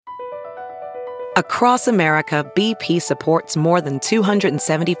Across America, BP supports more than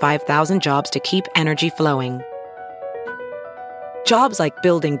 275,000 jobs to keep energy flowing. Jobs like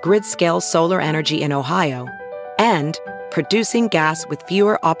building grid-scale solar energy in Ohio and producing gas with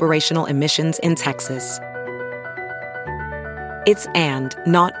fewer operational emissions in Texas. It's and,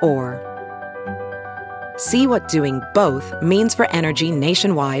 not or. See what doing both means for energy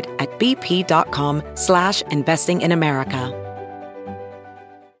nationwide at bp.com/investing in America.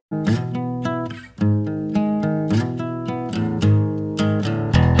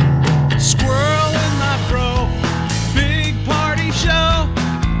 Squirrel in my fro, big party show.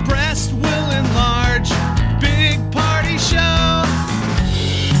 Breast will enlarge, big party show.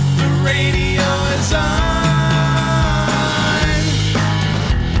 The radio is on.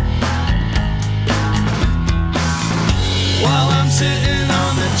 While I'm sitting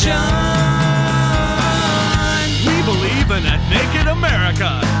on the john. We believe in a naked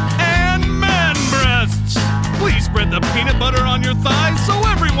America and man breasts. Please spread the peanut butter on your thighs so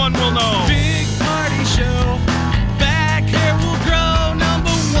everyone will know. Big party show. Back hair will grow. Number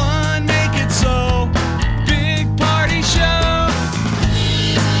one, make it so. Big party show.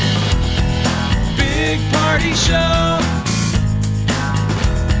 Big party show.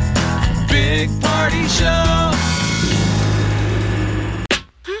 Big party show.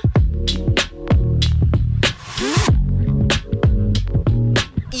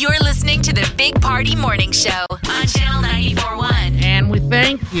 You're listening to the Big Party Morning Show on Channel 94.1. And we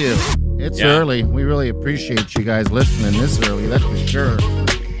thank you. It's early. We really appreciate you guys listening this early, that's for sure.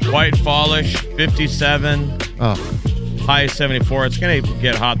 White fallish, 57. Oh, High 74. It's going to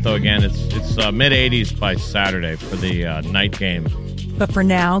get hot, though, again. It's mid-80s by Saturday for the night game. But for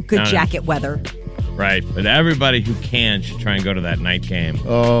now, good jacket weather. Right. But everybody who can should try and go to that night game.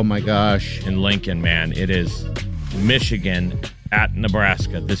 Oh my gosh. In Lincoln, man. It is Michigan at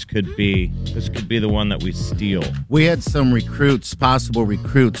Nebraska. This could be the one that we steal. We had some possible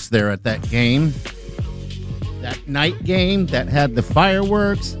recruits there at that game. That night game that had the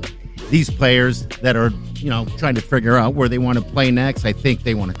fireworks. These players that are, trying to figure out where they want to play next, I think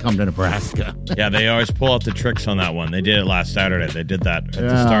they want to come to Nebraska. Yeah, they always pull out the tricks on that one. They did it last Saturday. They did that at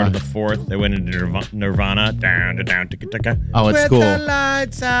the start of the fourth. They went into Nirvana. Down, ticka. Oh, it's cool. With the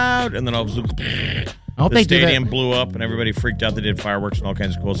lights out. And then all of a sudden, the stadium blew up and everybody freaked out. They did fireworks and all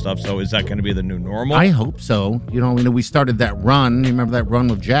kinds of cool stuff. So is that going to be the new normal? I hope so. We started that run. You remember that run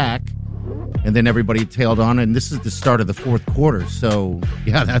with Jack? And then everybody tailed on, and this is the start of the fourth quarter. So,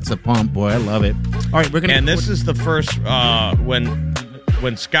 yeah, that's a pump, boy. I love it. All right, we're going to... And this is the first, when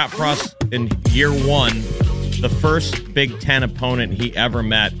Scott Frost in year one, the first Big Ten opponent he ever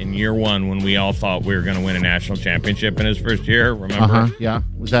met in year one when we all thought we were going to win a national championship in his first year, remember? Yeah.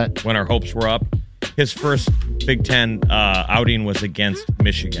 Was that... When our hopes were up. His first Big Ten outing was against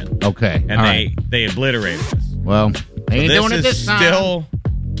Michigan. Okay, and they obliterated us. Well, they ain't doing it this time. This is still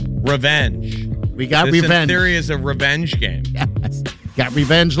revenge. We got this revenge. In theory is a revenge game. Yes. Got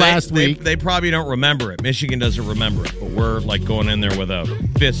revenge last week. They probably don't remember it. Michigan doesn't remember it, but we're like going in there with a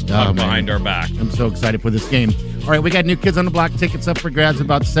fist tucked behind our back. I'm so excited for this game. All right, we got New Kids on the Block tickets up for grabs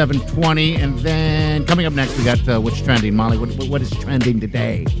about 7:20, and then coming up next we got what's trending. Molly, what is trending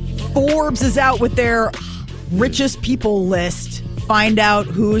today? Forbes is out with their richest people list. Find out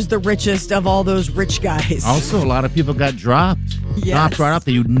who's the richest of all those rich guys. Also, a lot of people got dropped. Yes. Dropped right off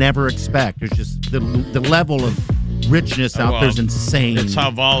that you'd never expect. There's just the level of richness out there is insane. It's how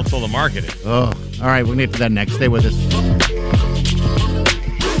volatile the market is. Oh, all right. We'll get to that next. Stay with us.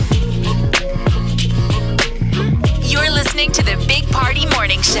 You're listening to the Big Party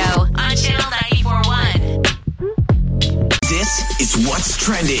Morning Show on Channel 94.1. This is what's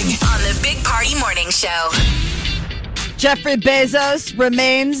trending on the Big Party Morning Show. Jeffrey Bezos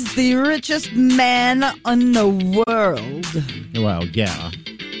remains the richest man in the world. Well, yeah.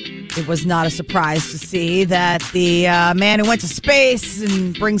 It was not a surprise to see that the man who went to space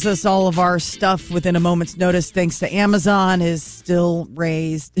and brings us all of our stuff within a moment's notice, thanks to Amazon, is still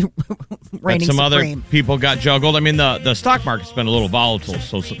reigning some supreme. Other people got juggled. I mean, the stock market's been a little volatile,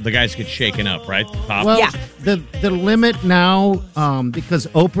 so the guys get shaken up, right? Well, yeah. The limit now, because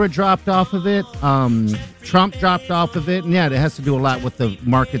Oprah dropped off of it, Trump dropped off of it, and yeah, it has to do a lot with the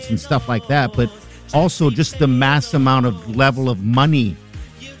markets and stuff like that, but also just the mass amount of level of money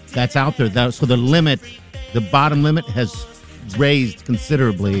that's out there. So the bottom limit has raised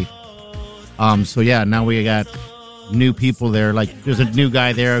considerably. So yeah, now we got new people there. Like there's a new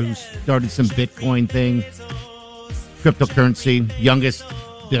guy there who started some Bitcoin thing, cryptocurrency, youngest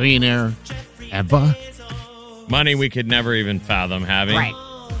billionaire ever. Money we could never even fathom having. Right.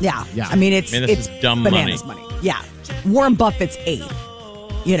 Yeah. I mean, it's dumb bananas money. Yeah. Warren Buffett's 8.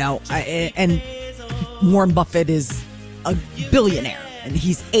 And Warren Buffett is a billionaire, and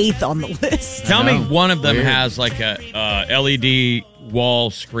he's 8th on the list. Tell me one of them has like a LED wall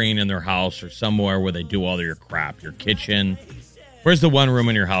screen in their house or somewhere where they do all your crap, your kitchen. Where's the one room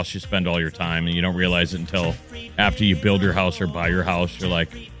in your house you spend all your time and you don't realize it until after you build your house or buy your house? You're like,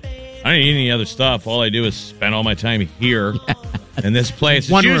 I don't need any other stuff. All I do is spend all my time here in this place.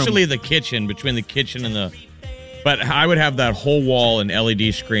 It's usually the kitchen, between the kitchen and the... But I would have that whole wall an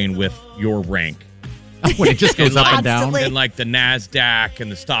LED screen with your rank. When it just goes up and down. And like the NASDAQ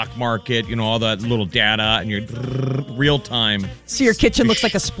and the stock market, all that little data and your real time. So your kitchen looks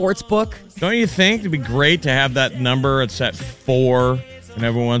like a sports book? Don't you think it'd be great to have that number? It's at 4, and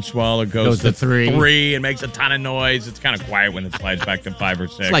every once in a while it goes to 3 and makes a ton of noise. It's kind of quiet when it slides back to 5 or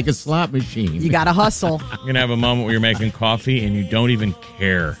 6. It's like a slot machine. You got to hustle. You're going to have a moment where you're making coffee and you don't even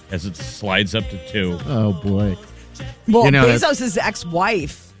care as it slides up to 2. Oh, boy. Well, Bezos'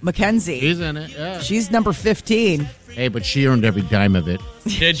 ex-wife, Mackenzie. She's in it, yeah. She's number 15. Hey, but she earned every dime of it.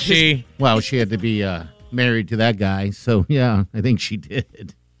 Did she? Well, she had to be married to that guy. So, yeah, I think she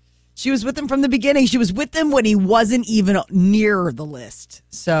did. She was with him from the beginning. She was with him when he wasn't even near the list.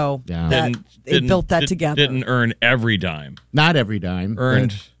 So they built that together. Didn't earn every dime. Not every dime.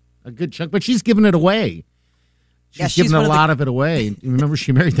 Earned a good chunk. But she's giving it away. She's giving a lot of it away. Remember,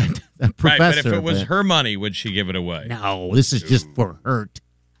 she married that professor. Right, but if it was her money, would she give it away? No, this is just for hurt.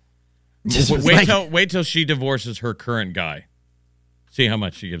 Wait till she divorces her current guy. See how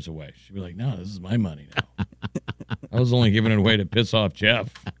much she gives away. She'd be like, no, this is my money now. I was only giving it away to piss off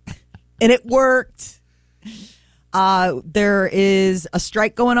Jeff. And it worked. There is a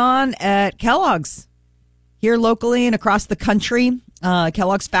strike going on at Kellogg's here locally and across the country.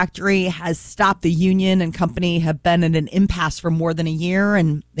 Kellogg's factory has stopped. The union and company have been in an impasse for more than a year,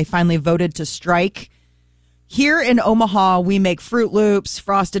 and they finally voted to strike. Here in Omaha, we make Fruit Loops,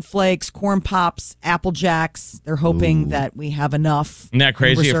 Frosted Flakes, Corn Pops, Apple Jacks. They're hoping that we have enough. Isn't that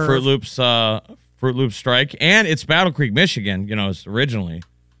crazy? A Fruit Loops strike, and it's Battle Creek, Michigan. It's originally.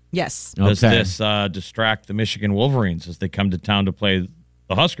 Yes. Does this distract the Michigan Wolverines as they come to town to play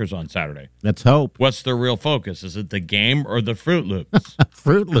the Huskers on Saturday? Let's hope. What's their real focus? Is it the game or the Fruit Loops?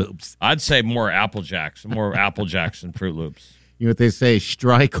 Fruit Loops. I'd say more Apple Jacks than Fruit Loops. You know what they say?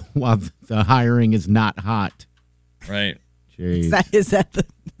 Strike while the hiring is not hot. Right. Jeez. Is that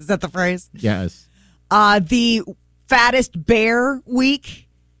the phrase? Yes. The fattest bear week.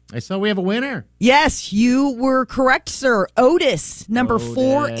 I saw we have a winner. Yes, you were correct, sir. Otis, number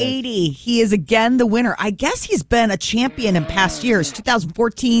 480. He is again the winner. I guess he's been a champion in past years,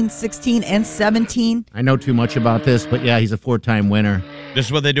 2014, 16, and 17. I know too much about this, but yeah, he's a 4-time winner. This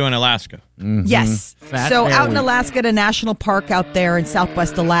is what they do in Alaska. Mm-hmm. Yes. So out in Alaska at a national park out there in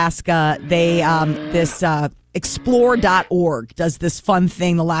Southwest Alaska, they this explore.org does this fun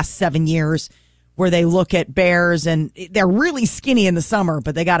thing the last 7 years where they look at bears, and they're really skinny in the summer,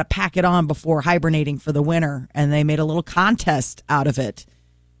 but they got to pack it on before hibernating for the winter. And they made a little contest out of it.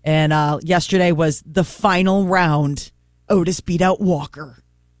 And yesterday was the final round. Otis beat out Walker.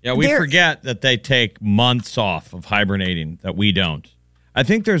 Yeah, we forget that they take months off of hibernating that we don't. I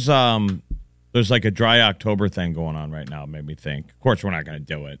think there's like a dry October thing going on right now. It made me think. Of course, we're not going to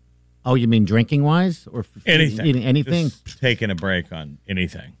do it. Oh, you mean drinking wise or anything? Eating anything? Just taking a break on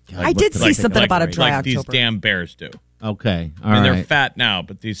anything. God, I did see something about a dry like October. These damn bears do. Okay, all right. They're fat now,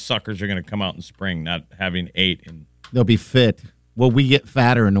 but these suckers are going to come out in spring, not having 8. And they'll be fit. Well, we get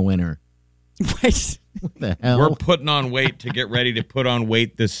fatter in the winter. What the hell? We're putting on weight to get ready to put on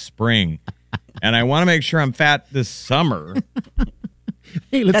weight this spring, and I want to make sure I'm fat this summer.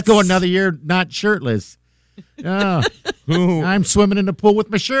 Hey, let's go another year not shirtless. I'm swimming in the pool with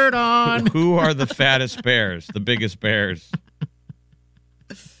my shirt on. Who are the fattest bears? The biggest bears?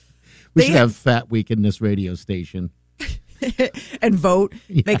 We should have Fat Week in this radio station. And vote.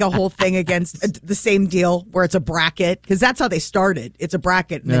 Yeah. Make a whole thing against the same deal where it's a bracket. Because that's how they started. It's a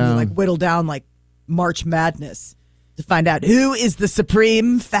bracket. And then you whittle down like March Madness to find out who is the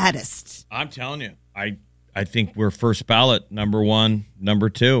supreme fattest. I'm telling you. I think we're first ballot, number 1, number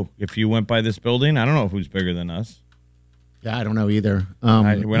 2. If you went by this building, I don't know who's bigger than us. Yeah, I don't know either.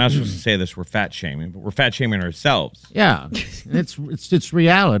 We're not supposed to say this. We're fat shaming, but we're fat shaming ourselves. Yeah, it's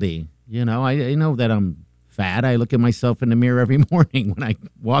reality. I know that I'm fat. I look at myself in the mirror every morning when I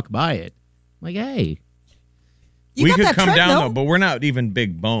walk by it. I'm like, hey, we could come down though, but we're not even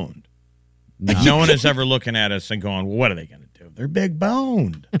big boned. No. Like, no one is ever looking at us and going, well, what are they going to do? They're big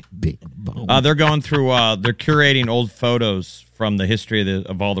boned. Big boned. They're going through, they're curating old photos from the history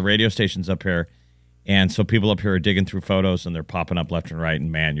of all the radio stations up here. And so people up here are digging through photos and they're popping up left and right.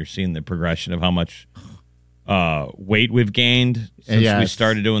 And man, you're seeing the progression of how much weight we've gained since we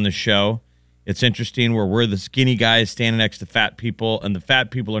started doing the show. It's interesting where we're the skinny guys standing next to fat people, and the fat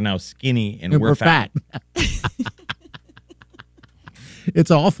people are now skinny, and we're fat.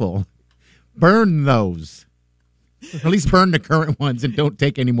 It's awful. Burn those. Or at least burn the current ones and don't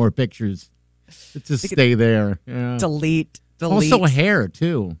take any more pictures. Just stay there. Yeah. Delete. Also hair,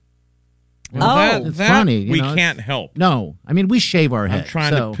 too. It's funny. We can't help. No. I mean, we shave our head. I'm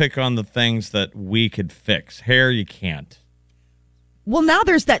trying to pick on the things that we could fix. Hair, you can't. Well, now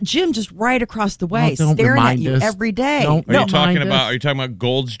there's that gym just right across the way, don't staring at you us. every day. Are you talking about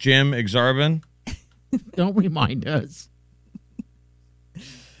Gold's Gym, Exarban? Don't remind us.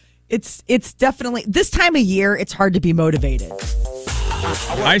 It's definitely this time of year. It's hard to be motivated.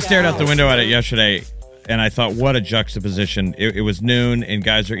 I stared out the window at it yesterday, and I thought, what a juxtaposition. It was noon, and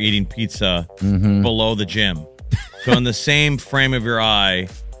guys are eating pizza below the gym. So in the same frame of your eye,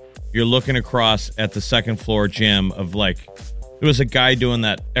 you're looking across at the second floor gym of there was a guy doing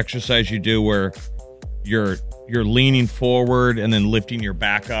that exercise you do where you're leaning forward and then lifting your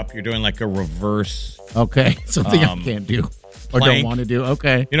back up. You're doing like a reverse. Okay, something I can't do or plank. don't want to do.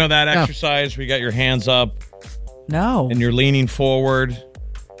 Okay. You know that exercise where you got your hands up? No. And you're leaning forward.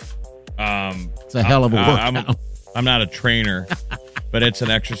 It's a hell of a workout. I'm not a trainer, but it's an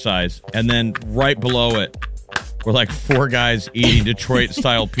exercise. And then right below it, we're like 4 guys eating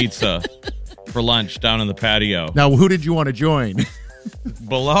Detroit-style pizza for lunch down in the patio. Now, who did you want to join?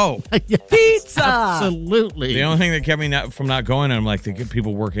 Below. Yes, pizza. Absolutely. The only thing that kept me from not going, I'm like, they get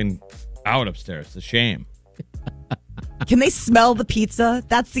people working out upstairs. It's a shame. Can they smell the pizza?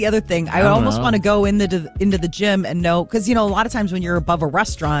 That's the other thing. I almost want to go into the gym and know, because a lot of times when you're above a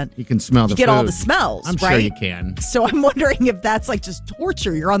restaurant, you can smell the you get food. all the smells. I'm sure you can. So I'm wondering if that's like just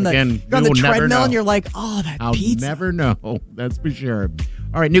torture. You're on the treadmill and you're like, oh, I'll pizza. never know. That's for sure.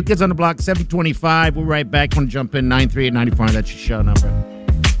 All right, New Kids on the Block, 725. We'll be right back. Want to jump in 938-94. That's your show number.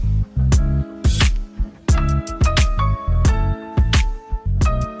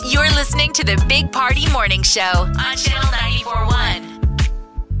 You're listening to the Big Party Morning Show on Channel 94.1.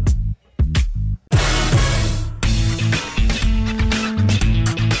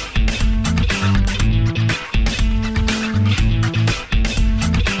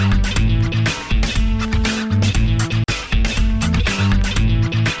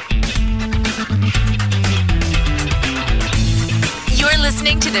 You're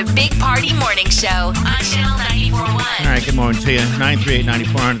listening to the Big Party Morning Show on Channel 94.1. All right, good morning to you.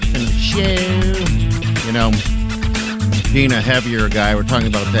 938-94 in the show. Being a heavier guy, we're talking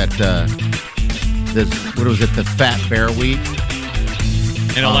about that, the Fat Bear Week.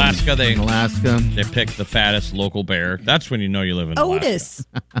 In Alaska, they picked the fattest local bear. That's when you know you live in Otis.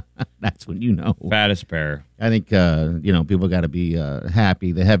 Alaska. That's when you know. Fattest bear. I think, people got to be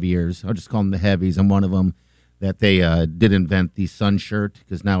happy. The heaviers, I'll just call them the heavies. I'm one of them. That they did invent the sun shirt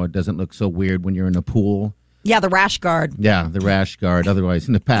because now it doesn't look so weird when you're in a pool. Yeah, the rash guard. Yeah, the rash guard. Otherwise,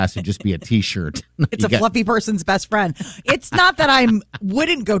 in the past, it'd just be a T-shirt. It's fluffy person's best friend. It's not that I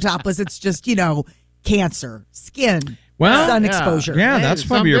wouldn't go topless. It's just, cancer, skin, sun exposure. Yeah, that's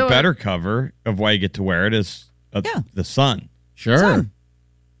probably your better cover of why you get to wear it is the sun. Sure. Sun.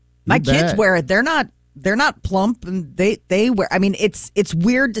 My kids wear it. They're not plump, and they wear. I mean, it's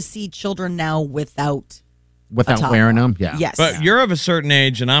weird to see children now without wearing them. Yeah. Yes. But you're of a certain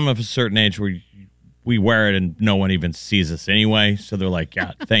age, and I'm of a certain age where we wear it and no one even sees us anyway. So they're like,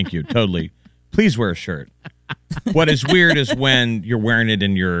 yeah, thank you. Totally. Please wear a shirt. What is weird is when you're wearing it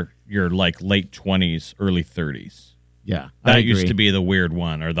in your like late 20s, early 30s. Yeah. That used to be the weird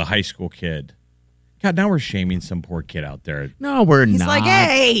one, or the high school kid. God, now we're shaming some poor kid out there. No, we're not. He's like,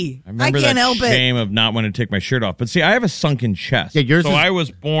 hey, I can't help it. Shame of not wanting to take my shirt off. But see, I have a sunken chest. Yeah, yours so I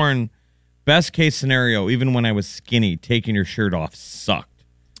was born, best case scenario, even when I was skinny, taking your shirt off sucked.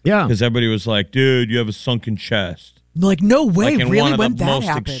 Yeah. Because everybody was like, dude, you have a sunken chest. Like, no way, like in really? one of When the that most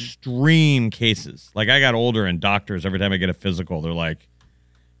happened? extreme cases. Like, I got older, and doctors, every time I get a physical, they're like,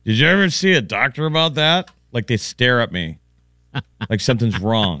 did you ever see a doctor about that? Like, they stare at me like something's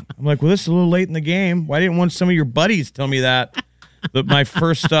wrong. I'm like, well, this is a little late in the game. Why didn't some of your buddies tell me that my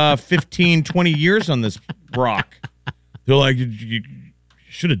first 15, 20 years on this rock? They're like, you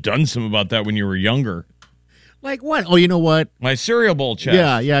should have done something about that when you were younger. Like what? Oh, you know what? My cereal bowl chest.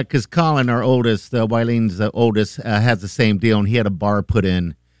 Yeah, because Colin, our oldest, Wylene's oldest, has the same deal, and he had a bar put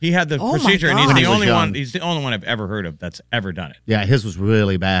in. He had the procedure, and he's When the he was only young. one. He's the only one I've ever heard of that's ever done it. Yeah, his was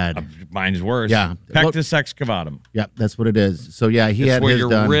really bad. Mine's worse. Yeah. Pectus excavatum. Yeah, that's what it is. So yeah, he It's had where his your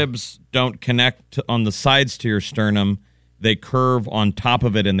done. ribs don't connect on the sides to your sternum. They curve on top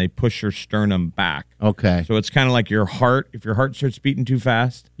of it, and they push your sternum back. Okay, So it's kind of like your heart. If your heart starts beating too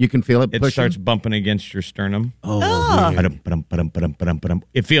fast, you can feel it. it pushing? starts bumping against your sternum. Oh, weird. Ba-dum, ba-dum, ba-dum, ba-dum, ba-dum.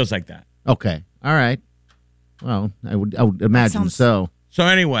 It feels like that. Okay. All right. Well, I would imagine so. So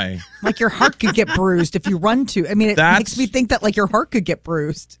anyway. Like your heart could get bruised if you run too. I mean, it makes me think that like your heart could get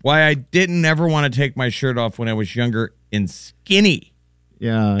bruised. Why I didn't ever want to take my shirt off when I was younger and skinny.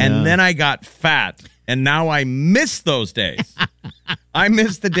 Yeah. And then I got fat. And now I miss those days. I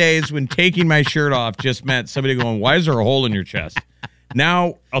miss the days when taking my shirt off just meant somebody going, why is there a hole in your chest?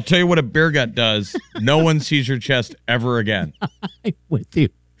 Now, I'll tell you what a beer gut does. No one sees your chest ever again. I'm with you.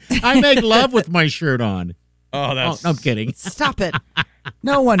 I make love with my shirt on. Oh, that's... Oh, no, I'm kidding. Stop it.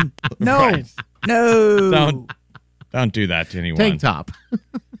 No one. No. Right. No. Don't do that to anyone. Tank top.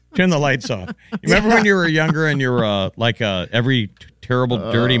 Turn the lights off. You remember when you were younger and you were every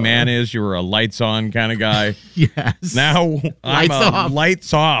terrible dirty man is, you were a lights on kind of guy? Yes. Now I'm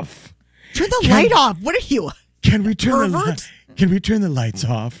lights off. Turn the light off. What are you? Can we turn the lights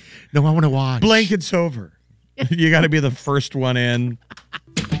off? No, I want to watch. Blankets over. You got to be the first one in.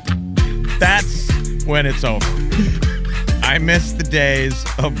 That's when it's over. I miss the days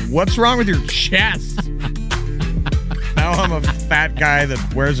of what's wrong with your chest. Now I'm a fat guy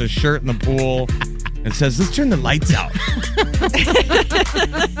that wears a shirt in the pool and says, let's turn the lights out.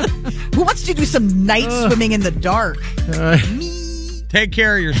 Who wants to do some night swimming in the dark? Me. Take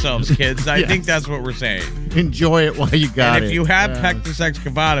care of yourselves, kids. I think that's what we're saying. Enjoy it while you got it. And if you have pectus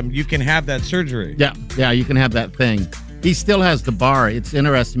excavatum, you can have that surgery. Yeah, you can have that thing. He still has the bar. It's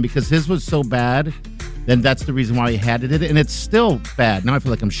interesting because his was so bad, then that's the reason why he had it. And it's still bad. Now I feel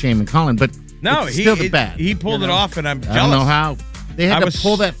like I'm shaming Colin, but it's still bad. He pulled it off, and I'm jealous. I don't know how. They had to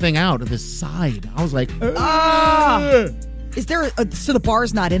pull that thing out of his side. I was like, Is there so the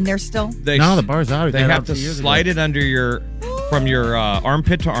bar's not in there still? No, the bar's out. They have to slide it under from your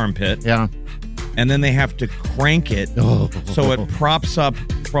armpit to armpit. Yeah. And then they have to crank it so it props up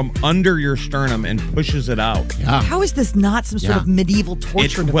from under your sternum and pushes it out. Yeah. How is this not some sort of medieval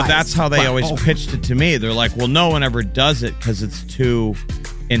torture device? Well, that's how they always pitched it to me. They're like, well, no one ever does it because it's too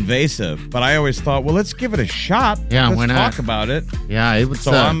invasive. But I always thought, well, let's give it a shot. Yeah, let's why not? talk about it. Yeah, it would.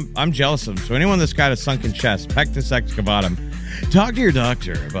 So I'm jealous of them. So anyone that's got a sunken chest, pectus excavatum, talk to your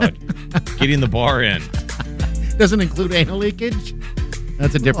doctor about getting the bar in. Doesn't include anal leakage.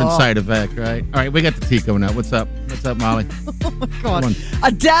 That's a different side effect, right? All right, we got the tea coming up. What's up? What's up, Molly? Oh my God.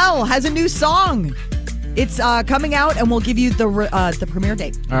 Adele has a new song. It's coming out, and we'll give you the premiere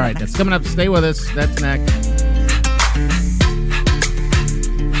date. All right, that's coming up. Stay with us. That's next.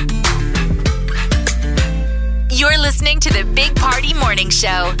 You're listening to the Big Party Morning Show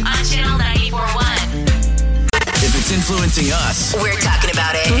on Channel 94.1. If it's influencing us, We're talking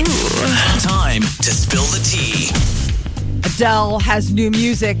about it. time to spill the tea. Adele has new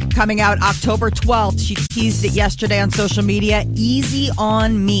music coming out October 12th. She teased it yesterday on social media. Easy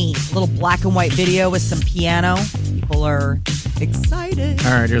on Me. A little black and white video with some piano. People are excited.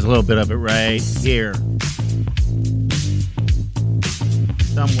 All right, here's a little bit of it right here.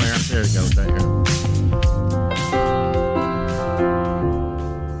 Somewhere. There it goes, right here.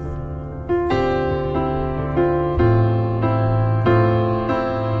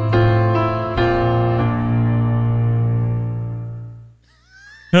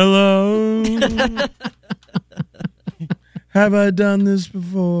 Hello. Have I done this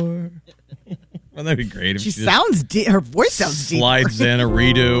before? Well, that'd be great if She she sounds her voice sounds deep. slides in a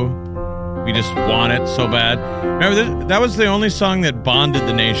redo. We just want it so bad. Remember, that was the only song that bonded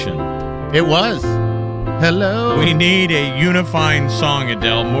the nation. It was. Hello. We need a unifying song,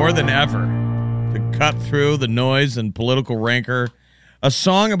 Adele, more than ever, to cut through the noise and political rancor. A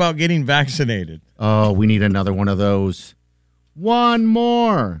song about getting vaccinated. Oh, we need another one of those. One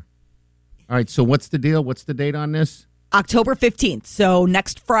more. All right, so what's the deal? What's the date on this? October 15th. So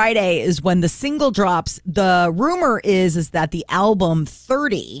next Friday is when the single drops. The rumor is that the album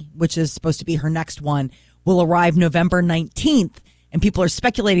 30, which is supposed to be her next one, will arrive November 19th. And people are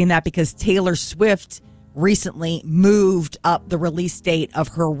speculating that because Taylor Swift recently moved up the release date of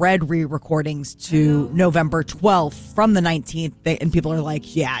her Red re-recordings to November 12th from the 19th. And people are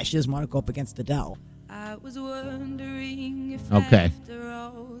like, yeah, she doesn't want to go up against Adele. Okay.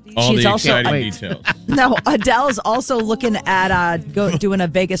 All She's the also- exciting details. No, Adele's also looking at doing a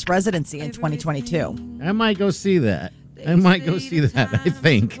Vegas residency in 2022. I might go see that. I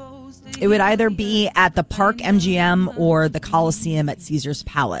think. It would either be at the Park MGM or the Coliseum at Caesar's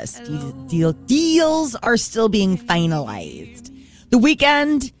Palace. Deals are still being finalized. The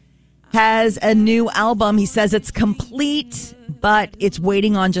Weeknd has a new album. He says it's complete, but it's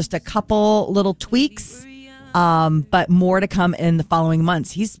waiting on just a couple little tweaks. But more to come in the following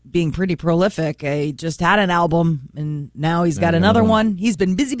months. He's being pretty prolific. He just had an album, and now he's got another one. He's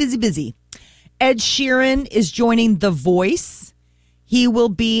been busy. Ed Sheeran is joining The Voice. He will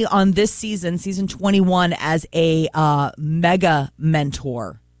be on this season 21, as a mega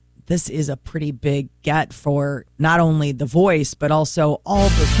mentor. This is a pretty big get for not only The Voice, but also all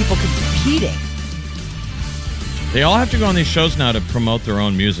of those people competing. They all have to go on these shows now to promote their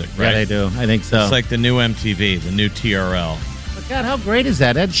own music, right? Yeah, they do. I think so. It's like the new MTV, the new TRL. But God, how great is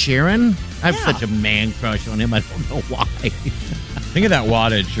that? Ed Sheeran? I have such a man crush on him. I don't know why. Think of that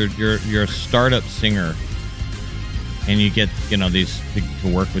wattage. You're a startup singer, and you get these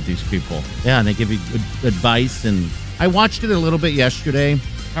to work with these people. Yeah, and they give you good advice. And I watched it a little bit yesterday.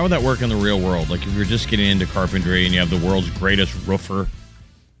 How would that work in the real world? Like if you're just getting into carpentry and you have the world's greatest roofer,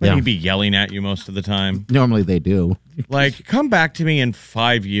 wouldn't he be yelling at you most of the time? Normally they do. Like, come back to me in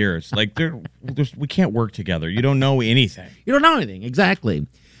 5 years. Like, we can't work together. You don't know anything. You don't know anything, exactly.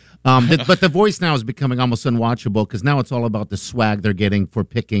 But The Voice now is becoming almost unwatchable because now it's all about the swag they're getting for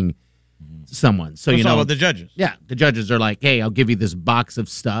picking someone. So it's all about the judges. Yeah, the judges are like, "Hey, I'll give you this box of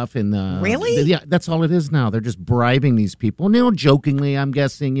stuff," and really, yeah, that's all it is now. They're just bribing these people, and jokingly, I'm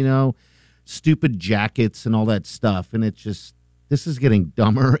guessing, stupid jackets and all that stuff, and it's just. This is getting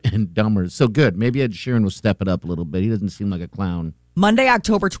dumber and dumber. So good. Maybe Ed Sheeran will step it up a little bit. He doesn't seem like a clown. Monday,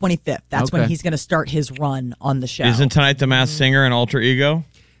 October 25th. That's when he's going to start his run on the show. Isn't tonight The Masked Singer and Alter Ego?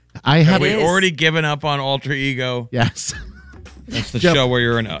 Have we already given up on Alter Ego? Yes. That's the show where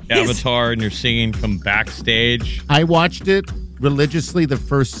you're an avatar and you're singing from backstage. I watched it religiously the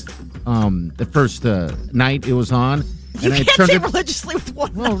first night it was on. You can't say religiously with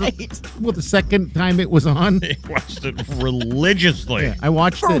one night. Well, the second time it was on. He watched it religiously. Yeah, I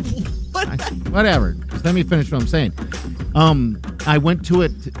watched it. Whatever. Just let me finish what I'm saying. I went to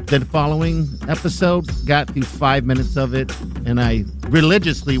it the following episode, got through 5 minutes of it, and I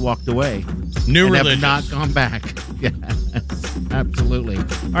religiously walked away. Have not gone back. Yes, absolutely.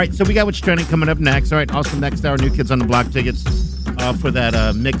 All right, so we got what's trending coming up next. All right, also next hour, New Kids on the Block tickets for that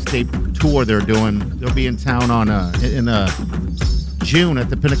mixtape tour they're doing. They'll be in town in June at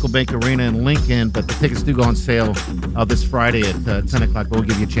the Pinnacle Bank Arena in Lincoln, but the tickets do go on sale this Friday at 10 o'clock. We'll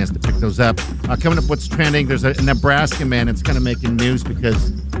give you a chance to pick those up. Coming up, what's trending? There's a Nebraska man. It's kind of making news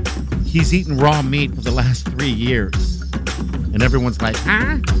because he's eaten raw meat for the last 3 years. And everyone's like,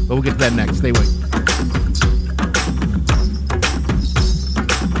 But we'll get to that next. Stay with.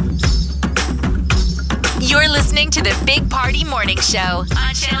 You're listening to the Big Party Morning Show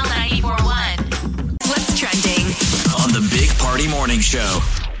on Channel 94.1. What's trending on the Big Party Morning Show?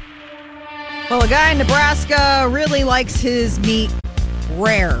 Well, a guy in Nebraska really likes his meat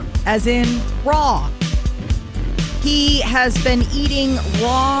rare, as in raw. He has been eating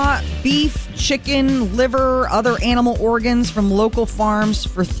raw beef, chicken, liver, other animal organs from local farms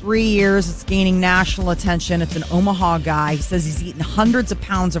for 3 years. It's gaining national attention. It's an Omaha guy. He says he's eaten hundreds of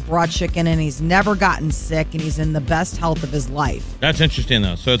pounds of raw chicken and he's never gotten sick and he's in the best health of his life. That's interesting,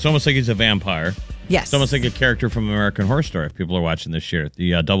 though. So it's almost like he's a vampire. Yes. It's almost like a character from American Horror Story, if people are watching this year.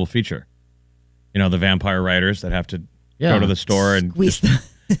 The double feature. The vampire writers that have to go to the store and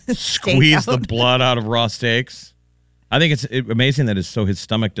squeeze the blood out of raw steaks. I think it's amazing that his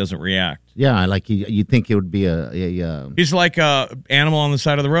stomach doesn't react. Yeah, like you'd think it would be a He's like a animal on the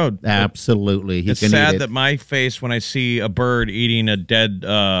side of the road. Absolutely. It's sad that my face, when I see a bird eating a dead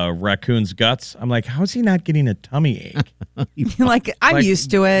raccoon's guts, I'm like, how is he not getting a tummy ache? I'm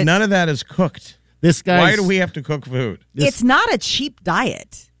used to it. None of that is cooked. Why do we have to cook food? It's not a cheap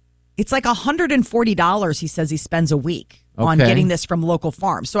diet. It's like $140, he says he spends a week on getting this from local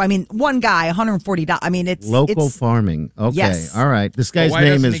farms. So, I mean, one guy, $140. I mean, it's... Local farming. Okay. Yes. All right. This guy's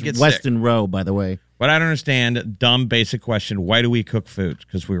name is Weston Rowe, by the way. What I don't understand, dumb, basic question, why do we cook food?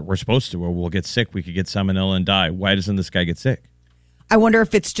 Because we're supposed to, or we'll get sick. We could get salmonella and die. Why doesn't this guy get sick? I wonder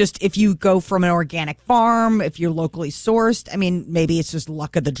if it's just if you go from an organic farm, if you're locally sourced. I mean, maybe it's just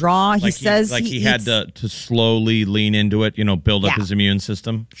luck of the draw. He says he had to slowly lean into it, build up his immune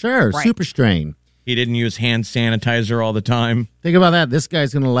system. Sure, right. Super strain. He didn't use hand sanitizer all the time. Think about that. This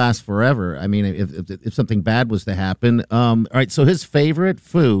guy's going to last forever. I mean, if something bad was to happen. All right, so his favorite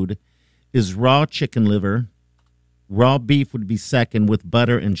food is raw chicken liver. Raw beef would be second with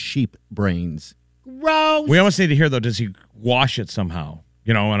butter and sheep brains. Gross. We almost need to hear, though, does he wash it somehow?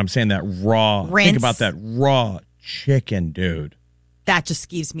 When I'm saying that raw. Rinse. Think about that raw chicken, dude. That just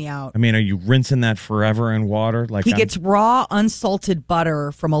skeeves me out. I mean, are you rinsing that forever in water? He gets raw, unsalted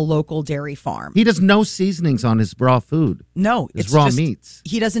butter from a local dairy farm. He does no seasonings on his raw food. No. It's raw meats.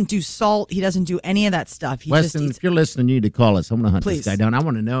 He doesn't do salt. He doesn't do any of that stuff. Weston, if you're listening, you need to call us. I'm going to hunt this guy down. I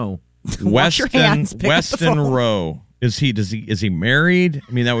want to know. Weston Rowe. Is he married?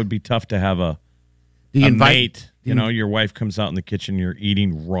 I mean, that would be tough to have a invite mate. You know, your wife comes out in the kitchen, you're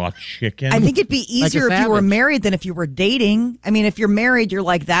eating raw chicken. I think it'd be easier Like a if you were savage. married than if you were dating. I mean, if you're married, you're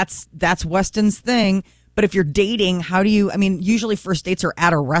like, that's Weston's thing. But if you're dating, how do you, I mean, usually first dates are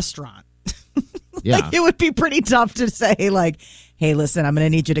at a restaurant. Yeah. Like, it would be pretty tough to say, like, hey, listen, I'm going to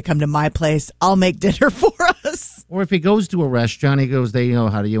need you to come to my place. I'll make dinner for us. Or if he goes to a restaurant, he goes,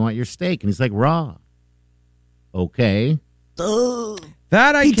 how do you want your steak? And he's like, raw. Okay.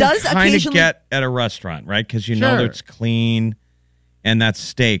 That I He can does kind of occasionally- get at a restaurant, right? Because you know Sure. that it's clean and that's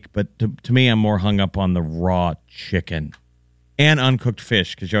steak. But to me, I'm more hung up on the raw chicken and uncooked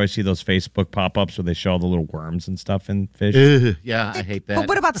fish because you always see those Facebook pop-ups where they show all the little worms and stuff in fish. Ugh, yeah, I hate that. But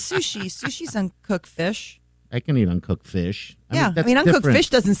what about sushi? Sushi's uncooked fish. I can eat uncooked fish. Yeah, that's uncooked different. fish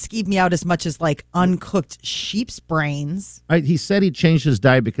doesn't skeeve me out as much as like uncooked sheep's brains. He said he changed his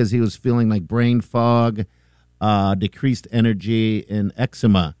diet because he was feeling like brain fog, decreased energy, and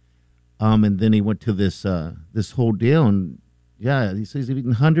eczema. And then he went to this whole deal, and yeah, he says he's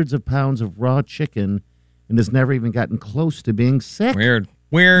eaten hundreds of pounds of raw chicken and has never even gotten close to being sick. Weird.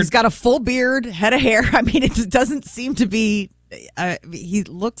 He's got a full beard, head of hair. I mean, it doesn't seem to be. He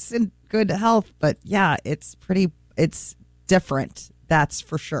looks in good health, but yeah, it's different. That's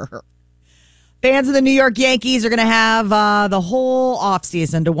for sure. Fans of the New York Yankees are going to have the whole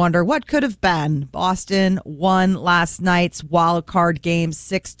offseason to wonder what could have been. Boston won last night's wild card game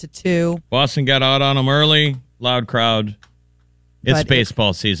 6-2. Boston got out on them early. Loud crowd. It's But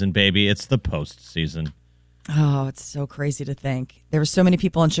baseball season, baby. It's the postseason. Oh, it's so crazy to think. There were so many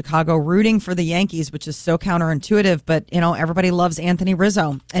people in Chicago rooting for the Yankees, which is so counterintuitive. But, everybody loves Anthony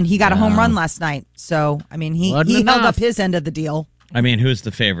Rizzo, and he got a home run last night. So, I mean, he Wasn't held enough. up his end of the deal. I mean, who's the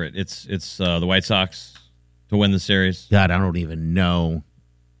favorite? It's the White Sox to win the series. God, I don't even know.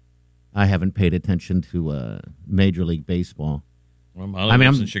 I haven't paid attention to Major League Baseball. Well, Molly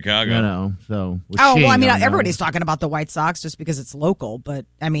lives in Chicago. You know, so Everybody's talking about the White Sox just because it's local. But,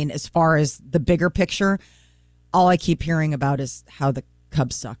 I mean, as far as the bigger picture, all I keep hearing about is how the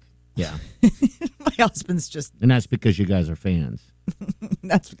Cubs suck. Yeah, My husband's just, and that's because you guys are fans.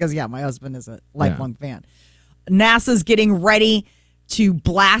 that's because, my husband is a lifelong fan. NASA's getting ready to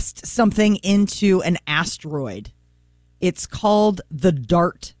blast something into an asteroid. It's called the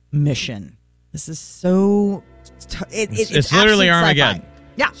DART mission. This is so... It's literally absolute Armageddon. sci-fi.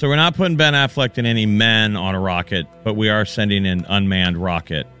 Yeah. So we're not putting Ben Affleck and any men on a rocket, but we are sending an unmanned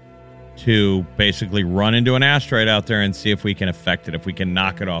rocket to basically run into an asteroid out there and see if we can affect it, if we can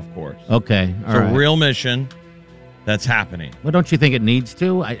knock it off course. Okay, It's a real mission that's happening. Well, don't you think it needs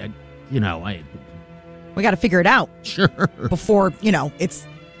to? We got to figure it out Sure. before,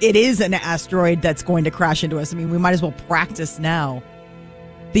 it is an asteroid that's going to crash into us. I mean, we might as well practice now.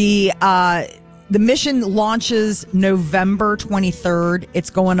 The mission launches November 23rd. It's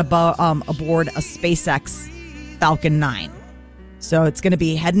going aboard a SpaceX Falcon 9. So it's going to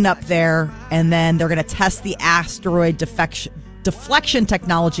be heading up there, and then they're going to test the asteroid deflection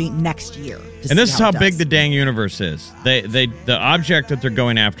technology next year. And this is how big the dang universe is. The object that they're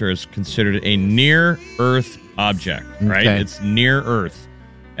going after is considered a near-Earth object, right? Okay. It's near Earth.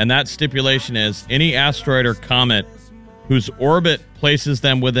 And that stipulation is any asteroid or comet whose orbit places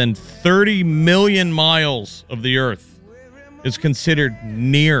them within 30 million miles of the Earth is considered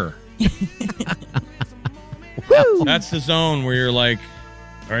near. That's the zone where you're like,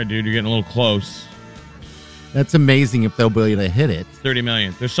 all right, dude, you're getting a little close. That's amazing if they'll be able to hit it. 30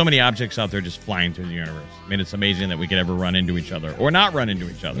 million. There's so many objects out there just flying through the universe. I mean, it's amazing that we could ever run into each other or not run into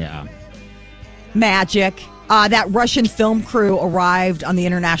each other. Yeah. Magic. That Russian film crew arrived on the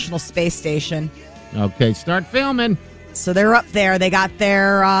International Space Station. Okay, start filming. So they're up there. They got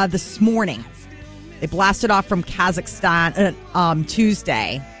there this morning. They blasted off from Kazakhstan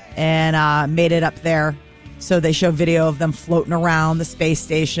Tuesday and made it up there. So they show video of them floating around the space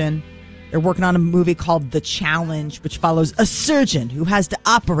station. They're working on a movie called The Challenge, which follows a surgeon who has to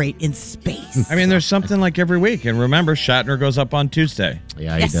operate in space. I mean, there's something like every week. And remember, Shatner goes up on Tuesday.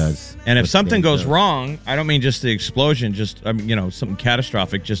 Yeah, Yes. he does. And if That's something what he goes does. wrong, I don't mean just the explosion, something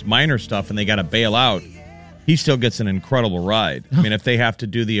catastrophic, just minor stuff, and they got to bail out, he still gets an incredible ride. I mean, if they have to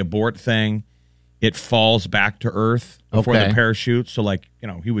do the abort thing, it falls back to Earth before Okay. the parachute. So,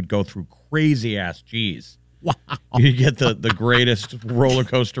 he would go through crazy-ass G's. Wow. You get the greatest roller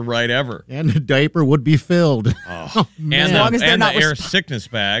coaster ride ever. And the diaper would be filled. Oh, and As long as they're the not air sickness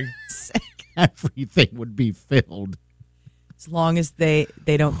bag. Everything would be filled. As long as they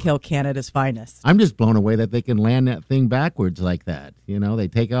don't kill Canada's finest. I'm just blown away that they can land that thing backwards like that. They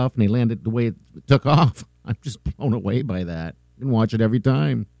take off and they land it the way it took off. I'm just blown away by that. I can watch it every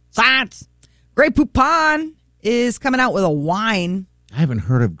time. Science. Grey Poupon is coming out with a wine. I haven't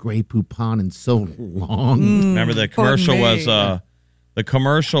heard of Grey Poupon in so long. Remember the commercial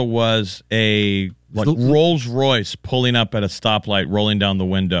was a Rolls Royce pulling up at a stoplight, rolling down the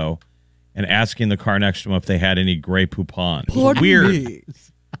window, and asking the car next to him if they had any Grey Poupon. It was weird,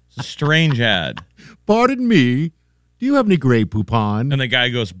 strange ad. Pardon me. Do you have any Grey Poupon? And the guy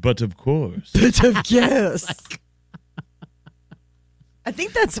goes, "But of course." But of course. I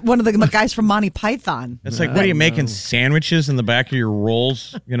think that's one of the guys from Monty Python. It's like, what are you making sandwiches in the back of your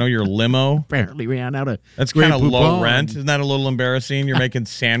Rolls? Your limo. Apparently ran out of. That's kind of low rent. Isn't that a little embarrassing? You're making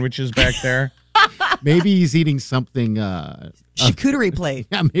sandwiches back there. Maybe he's eating something. Charcuterie plate.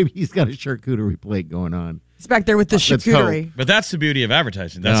 Yeah, maybe he's got a charcuterie plate going on. He's back there with the charcuterie. But that's the beauty of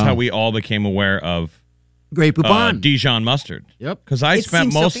advertising. That's how we all became aware of Grey Poupon. Dijon mustard. Yep. Because I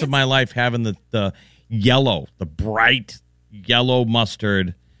spent most of my life having the yellow, the bright yellow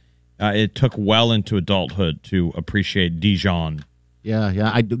mustard. It took well into adulthood to appreciate Dijon. Yeah.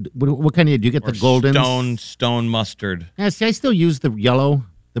 I do. What kind do you get? The golden stone mustard. Yeah, see, I still use the yellow,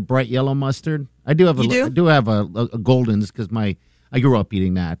 the bright yellow mustard. I do have a Goldens because I grew up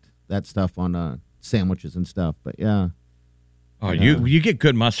eating that stuff on sandwiches and stuff. But yeah. Oh, you get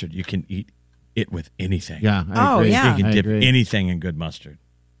good mustard. You can eat it with anything. Yeah. I agree. Yeah. You can dip anything in good mustard.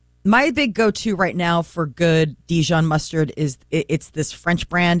 My big go-to right now for good Dijon mustard is it's this French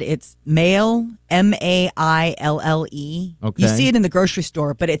brand. It's Maille, Maille. Okay. You see it in the grocery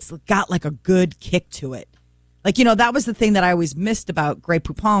store, but it's got like a good kick to it. Like, that was the thing that I always missed about Grey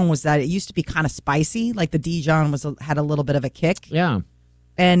Poupon was that it used to be kind of spicy. Like the Dijon had a little bit of a kick. Yeah.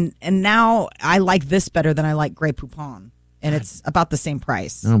 And now I like this better than I like Grey Poupon. And it's about the same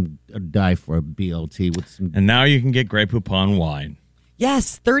price. I'd die for a BLT with some. And now you can get Grey Poupon wine.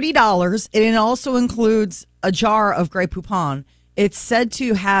 Yes, $30. And it also includes a jar of Grey Poupon. It's said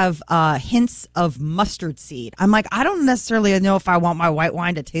to have hints of mustard seed. I'm like, I don't necessarily know if I want my white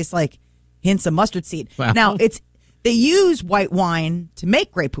wine to taste like hints of mustard seed. Wow. Now, they use white wine to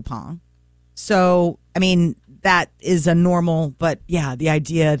make Grey Poupon. So, I mean, that is a normal, but yeah, the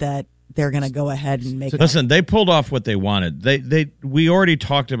idea that they're going to go ahead and make Listen, they pulled off what they wanted. We already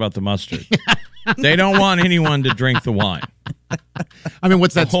talked about the mustard. They don't want anyone to drink the wine. I mean,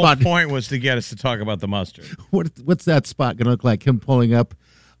 what's that spot? The whole point was to get us to talk about the mustard. What's that spot going to look like? Him pulling up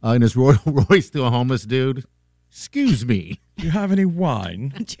in his Rolls Royce to a homeless dude? Excuse me. Do you have any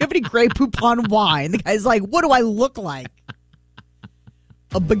wine? Do you have any Grey Poupon wine? The guy's like, what do I look like?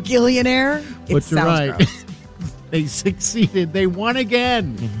 A bagillionaire? But you're right. Gross. They succeeded. They won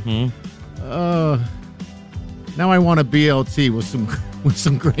again. Mm-hmm. Now I want a BLT with some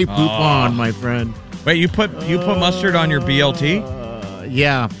Grey Poupon, my friend. Wait, you put mustard on your BLT?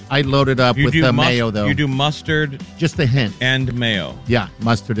 Yeah, I loaded up with mayo though. You do mustard, just a hint, and mayo. Yeah,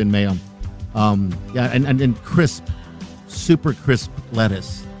 mustard and mayo. Yeah, and crisp, super crisp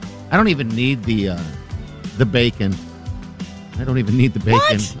lettuce. I don't even need the bacon. I don't even need the bacon.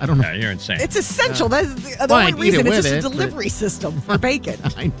 What? I don't know. Yeah, you're insane. It's essential. That's the only reason. It's just a delivery system for bacon.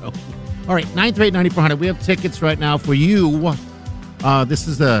 I know. All right, 938-9400. We have tickets right now for you. This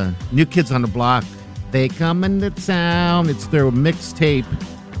is the New Kids on the Block. They come into town. It's their mixtape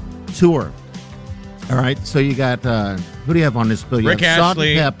tour. All right, so you got, who do you have on this bill? You Rick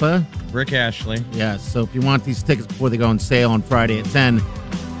Ashley. Salt and Pepper. Rick Ashley. Yeah, so if you want these tickets before they go on sale on Friday at 10,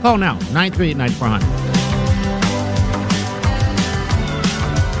 call now, 938-9400.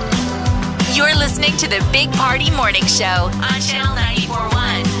 You're listening to the Big Party Morning Show on Channel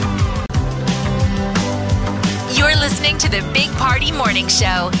 94.1. You're listening to the Big Party Morning Show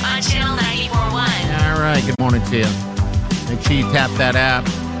on Channel 94.1. All right, good morning to you. Make sure you tap that app.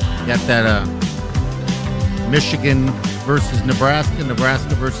 Got that Michigan versus Nebraska,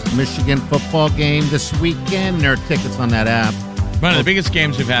 Nebraska versus Michigan football game this weekend. There are tickets on that app. One of the biggest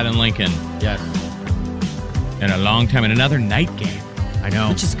games we've had in Lincoln. Yes. In a long time. And another night game. I know.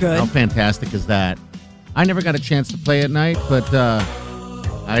 Which is good. How fantastic is that? I never got a chance to play at night, but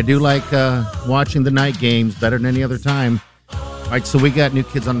I do like watching the night games better than any other time. All right, so we got New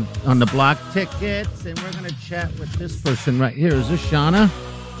Kids on the Block tickets, and we're going to chat with this person right here. Is this Shauna?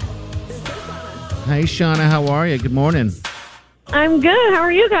 Hey, Shauna, how are you? Good morning. I'm good. How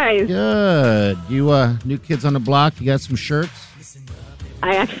are you guys? Good. You New Kids on the Block, you got some shirts?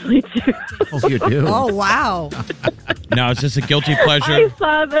 I actually do. Oh, you do? Oh, wow. No, it's just a guilty pleasure. I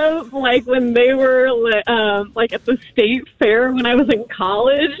saw them when they were at the state fair when I was in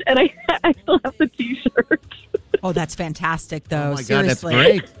college, and I still have the T-shirt. Oh, that's fantastic, though. Oh, my Seriously. God,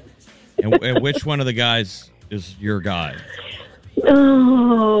 that's great. And which one of the guys is your guy?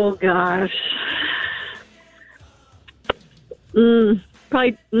 Oh, gosh.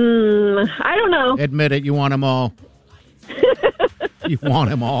 Probably, I don't know. Admit it, you want them all. You want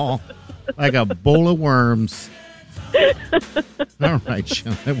them all. Like a bowl of worms. All right,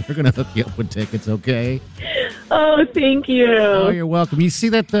 Shauna, we're going to hook you up with tickets, okay? Oh, thank you. Oh, you're welcome. You see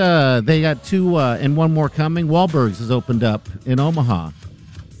that they got 2 and 1 more coming? Wahlberg's has opened up in Omaha.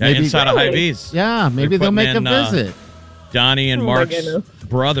 Yeah, inside of Hy-Vee's. Yeah, maybe they'll make a visit. Donnie and Mark's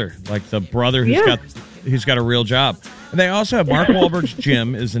brother, like the brother who's got a real job. And they also have Mark Wahlberg's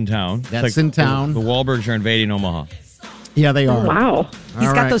gym is in town. That's in town. The Wahlbergs are invading Omaha. Yeah, they are. Wow.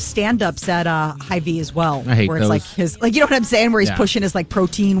 He's got those stand-ups at Hy-Vee as well. I hate where those. It's like his, like, you know what I'm saying? Where he's pushing his like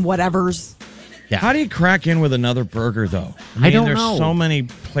protein whatevers. Yeah. How do you crack in with another burger, though? I don't there's know. so many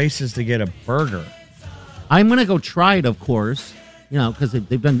places to get a burger. I'm going to go try it, of course, because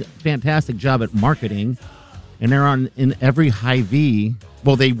they've done a fantastic job at marketing, and they're in every Hy-Vee.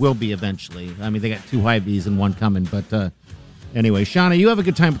 Well, they will be eventually. I mean, they got 2 Hy-Vees and 1 coming. But anyway, Shauna, you have a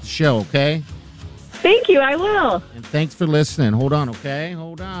good time at the show, okay? Thank you. I will. And thanks for listening. Hold on, okay?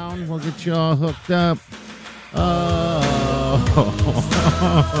 Hold on. We'll get you all hooked up. Oh,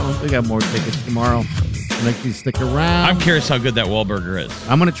 we got more tickets tomorrow. Make you stick around. I'm curious how good that Wahlburger is.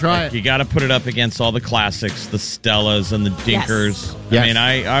 I'm going to try it. You got to put it up against all the classics, the Stellas and the Dinkers. Yes. I mean,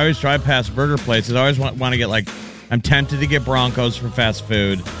 I always drive past burger places. I always want to get I'm tempted to get Broncos for fast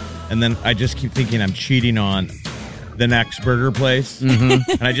food, and then I just keep thinking I'm cheating on the next burger place, and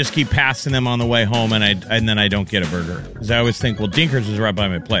I just keep passing them on the way home, and then I don't get a burger because I always think, well, Dinkers is right by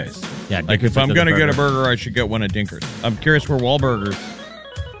my place. Yeah, like if I'm going to get a burger, I should get one at Dinkers. I'm curious where Wahlburgers.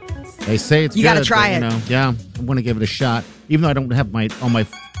 They say it's you good. You got to try it. Yeah, I want to give it a shot. Even though I don't have all my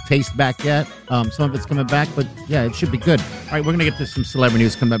taste back yet. Some of it's coming back, but yeah, it should be good. All right, we're going to get to some celebrity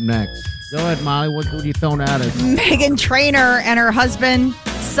news coming up next. Go ahead, Molly. What are you throwing at us? Meghan Trainor and her husband,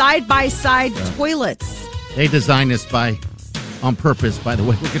 side-by-side toilets. They designed this on purpose, by the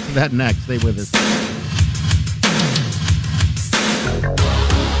way. We'll get to that next. Stay with us.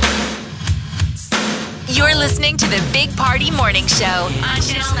 You're listening to the Big Party Morning Show on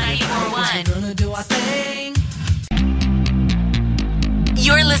Channel 94.1.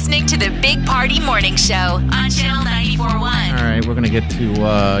 You're listening to the Big Party Morning Show on Channel 94.1. All right, we're going to get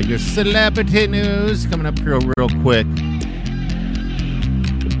to your celebrity news coming up here real quick.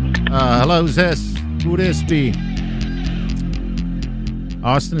 Hello, who's this? Who would this be?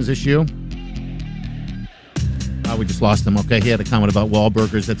 Austin, is this you? Oh, we just lost him. Okay, he had a comment about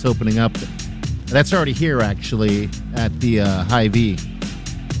Wahlburgers that's opening up. That's already here, actually, at the Hy-Vee.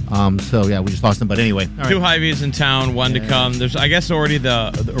 So, yeah, we just lost him. But anyway. All right. 2 Hy-Vees in town, 1 to come. There's, I guess, already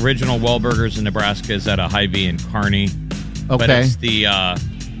the original Wahlburgers in Nebraska is at a Hy-Vee in Kearney. Okay. But it's the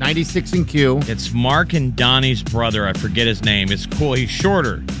 96 and Q. It's Mark and Donnie's brother. I forget his name. It's cool. He's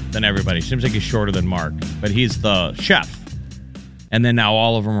shorter than everybody. Seems like he's shorter than Mark. But he's the chef. And then now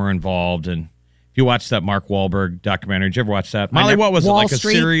all of them are involved. And if you watch that Mark Wahlberg documentary, did you ever watch that? Molly, what was Wall it? Like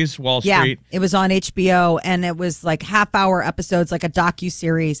Street? A series, Wall Street? Yeah, it was on HBO, and it was like half-hour episodes, like a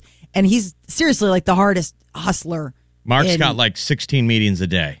docuseries. And he's seriously like the hardest hustler. Mark's got like 16 meetings a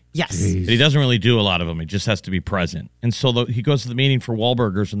day. Yes. But he doesn't really do a lot of them. He just has to be present. And so he goes to the meeting for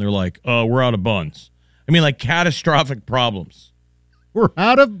Wahlburgers, and they're like, we're out of buns. I mean, like catastrophic problems. We're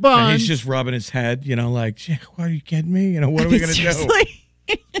out of buns. And he's just rubbing his head, like, what, are you kidding me? What are we going to do?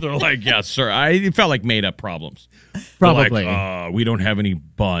 They're like, yes, sir. It felt like made up problems. Probably. Like, we don't have any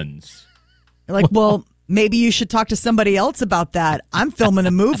buns. Like, well, maybe you should talk to somebody else about that. I'm filming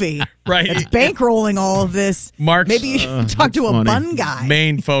a movie. Right. It's bankrolling all of this. Maybe you should talk to a bun guy.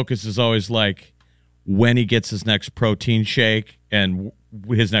 Main focus is always like when he gets his next protein shake and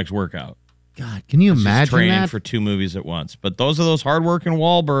his next workout. God, can you imagine training that? for 2 movies at once. But those are those hardworking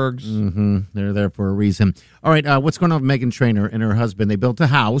Wahlbergs. Mm-hmm. They're there for a reason. All right, what's going on with Meghan Trainor and her husband? They built a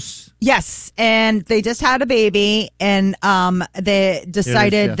house. Yes, and they just had a baby, and they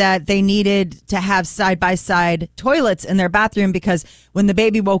decided that they needed to have side-by-side toilets in their bathroom because when the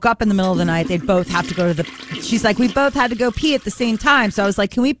baby woke up in the middle of the night, they'd both have to go to she's like, we both had to go pee at the same time. So I was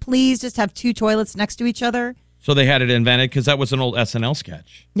like, can we please just have 2 toilets next to each other? So they had it invented because that was an old SNL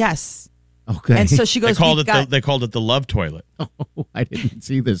sketch. Yes. Okay. And so she goes, they called it the love toilet. Oh, I didn't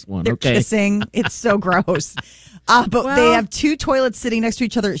see this one. They're kissing. It's so gross. But they have 2 toilets sitting next to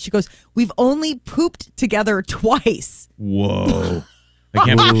each other. She goes, we've only pooped together twice. Whoa. I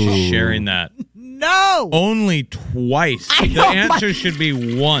can't believe she's sharing that. No. Only twice. The answer should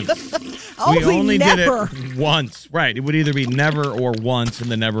be once. We only never. did it once. Right. It would either be never or once and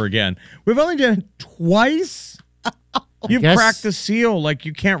then never again. We've only done it twice. You've cracked the seal. Like,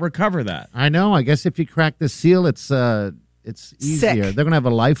 you can't recover that. I know. I guess if you crack the seal, it's easier. Sick. They're going to have a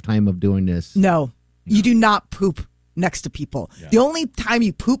lifetime of doing this. No, you do not poop next to people. Yeah. The only time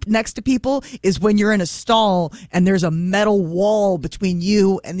you poop next to people is when you're in a stall and there's a metal wall between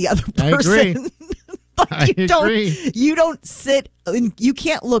you and the other person. I agree. You don't sit, you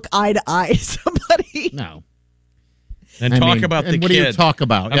can't look eye to eye to somebody. No. And talk about the kid. What do you talk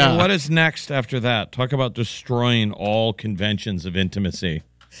about? I mean, what is next after that? Talk about destroying all conventions of intimacy.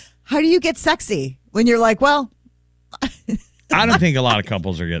 How do you get sexy when you're like, well... I don't think a lot of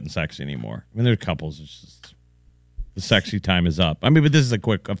couples are getting sexy anymore. I mean, there are couples, it's just, the sexy time is up. I mean, but this is a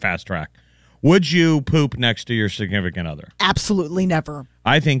fast track. Would you poop next to your significant other? Absolutely never.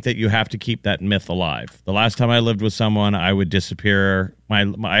 I think that you have to keep that myth alive. The last time I lived with someone, I would disappear.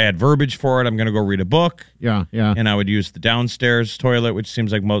 I had verbiage for it. I'm going to go read a book. Yeah. And I would use the downstairs toilet, which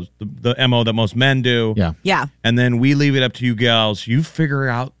seems like the MO that most men do. Yeah. And then we leave it up to you gals. You figure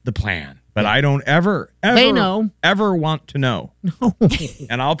out the plan. But I don't ever want to know. No.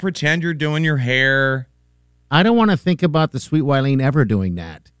 And I'll pretend you're doing your hair. I don't want to think about the sweet Wileen ever doing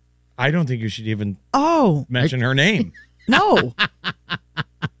that. I don't think you should even mention her name. No.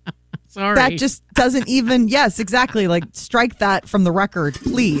 Sorry. That just doesn't even, yes, exactly. Like, strike that from the record,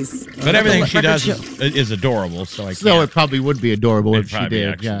 please. But everything she does is adorable, so I can't. So it probably would be adorable if she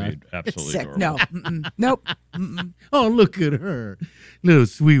did. Absolutely It's sick. adorable. No. Mm-mm. Nope. Mm-mm. Oh, look at her. Little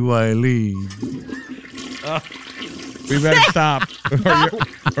sweet Wileen. We better stop,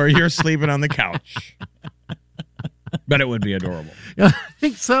 or you're sleeping on the couch. But it would be adorable. I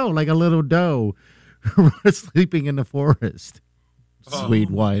think so, like a little doe sleeping in the forest. Sweet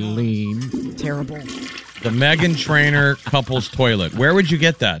Wileen. Terrible. The Meghan Trainor couples toilet. Where would you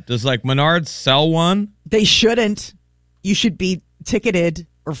get that? Does like Menards sell one? They shouldn't. You should be ticketed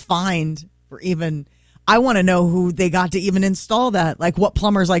or fined for even... I want to know who they got to even install that. Like, what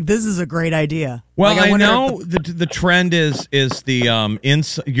plumber's like, this is a great idea. Well, like, I know the trend is the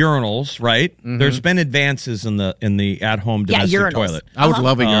urinals, right? Mm-hmm. There's been advances in the at-home domestic toilet. I would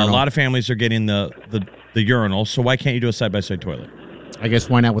love a urinal. A lot of families are getting the urinal, so why can't you do a side-by-side toilet? I guess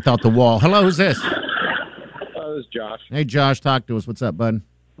why not without the wall? Hello, who's this? This is Josh. Hey, Josh, talk to us. What's up, bud?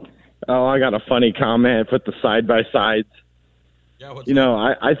 Oh, I got a funny comment. Put the side-by-sides. Yeah,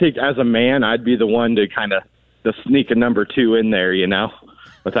 I think as a man, I'd be the one to kind of sneak a number 2 in there,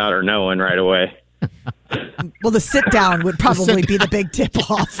 without her knowing right away. Well, the sit down would probably be the big tip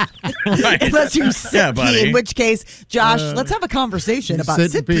off. Right. Unless you sit pee, in which case, Josh, let's have a conversation about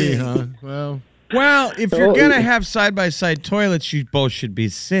sit pee. Huh? Well, if you're going to have side-by-side toilets, you both should be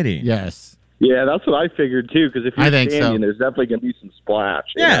sitting. Yes. Yeah, that's what I figured, too, because if you're standing, there's definitely going to be some splash.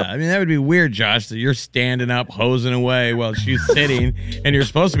 Yeah, I mean, that would be weird, Josh, that you're standing up, hosing away while she's sitting, and you're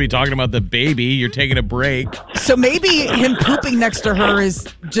supposed to be talking about the baby. You're taking a break. So maybe him pooping next to her is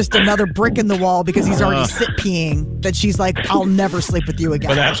just another brick in the wall because he's already sit-peeing, that she's like, I'll never sleep with you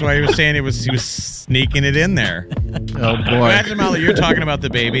again. But that's why he was saying he was sneaking it in there. Oh, boy. Imagine, Molly, you're talking about the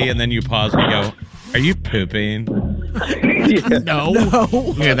baby, and then you pause and you go, are you pooping? No.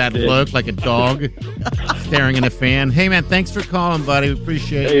 Yeah, that look like a dog staring in a fan. Hey, man, thanks for calling, buddy. We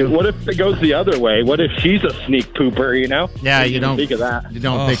appreciate you. What if it goes the other way? What if she's a sneak pooper, Yeah, you don't think of that. You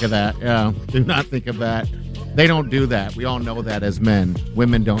don't think of that. Yeah, do not think of that. They don't do that. We all know that as men.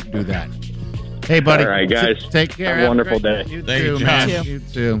 Women don't do that. Hey, buddy. All right, guys. Take care. Have a wonderful day. You too, man. You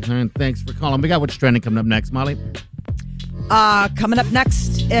too. And thanks for calling. We got what's trending coming up next, Molly. Coming up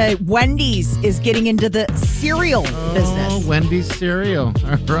next, Wendy's is getting into the cereal business. Oh, Wendy's cereal.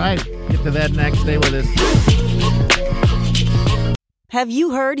 All right. Get to that next. Stay with us. Have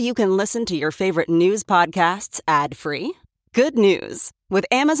you heard you can listen to your favorite news podcasts ad-free? Good news. With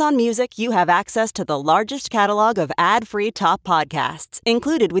Amazon Music, you have access to the largest catalog of ad-free top podcasts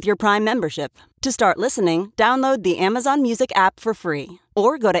included with your Prime membership. To start listening, download the Amazon Music app for free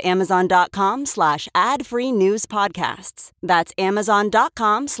or go to amazon.com/ad-free news podcasts. That's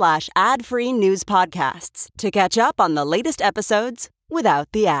amazon.com/ad-free news podcasts to catch up on the latest episodes without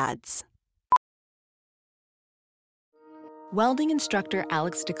the ads. Welding instructor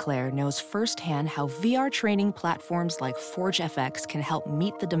Alex DeClaire knows firsthand how VR training platforms like ForgeFX can help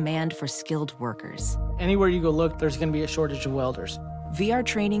meet the demand for skilled workers. Anywhere you go look, there's going to be a shortage of welders. VR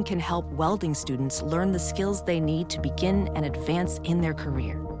training can help welding students learn the skills they need to begin and advance in their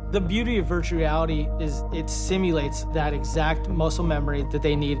career. The beauty of virtual reality is it simulates that exact muscle memory that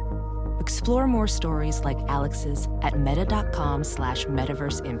they need. Explore more stories like Alex's at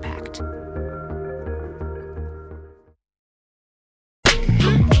meta.com/metaverseimpact.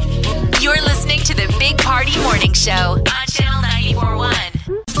 You're listening to the Big Party Morning Show on Channel 94.1.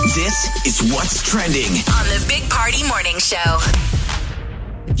 This is what's trending on the Big Party Morning Show.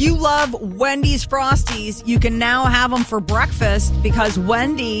 If you love Wendy's Frosties, you can now have them for breakfast because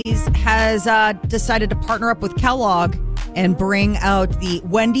Wendy's has decided to partner up with Kellogg and bring out the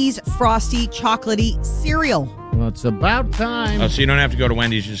Wendy's Frosty Chocolatey cereal. Well, it's about time. Oh, so you don't have to go to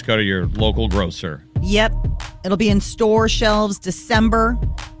Wendy's, you just go to your local grocer. Yep. It'll be in store shelves December,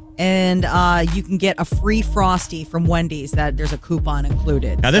 and you can get a free Frosty from Wendy's. That there's a coupon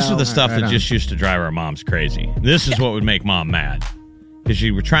included. Now, this is the stuff that just used to drive our moms crazy. This is what would make mom mad. Because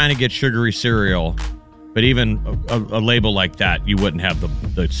you were trying to get sugary cereal, but even a label like that, you wouldn't have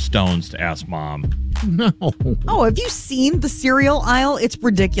the stones to ask mom. No. Oh, have you seen the cereal aisle? It's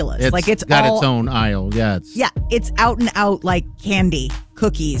ridiculous. It's got its own aisle. Yeah. It's out and out like candy,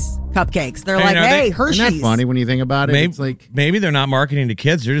 cookies, cupcakes. They're like, hey, Hershey's. Isn't that funny when you think about it? Maybe, it's like maybe they're not marketing to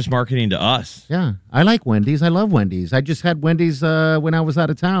kids. They're just marketing to us. Yeah. I like Wendy's. I love Wendy's. I just had Wendy's when I was out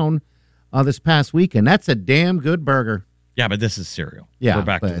of town this past weekend. That's a damn good burger. Yeah, but this is cereal. Yeah, we're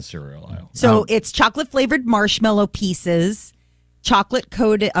back to the cereal aisle. So it's chocolate-flavored marshmallow pieces,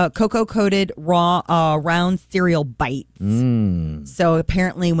 chocolate-coated, cocoa-coated raw round cereal bites. So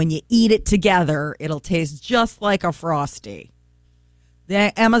apparently when you eat it together, it'll taste just like a Frosty.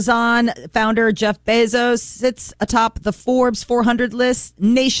 The Amazon founder Jeff Bezos sits atop the Forbes 400 list,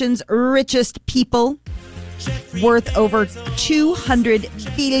 nation's richest people, worth over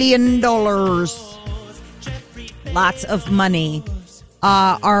 $200 billion. Lots of money.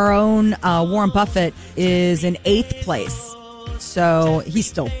 Our own Warren Buffett is in 8th place. So he's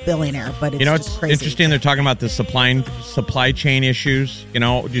still a billionaire, but it's just crazy. Interesting. They're talking about the supply chain issues.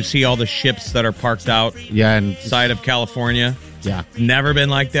 Do you see all the ships that are parked out side of California? Yeah. Never been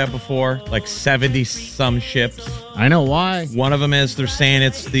like that before. Like 70-some ships. I know why. One of them is they're saying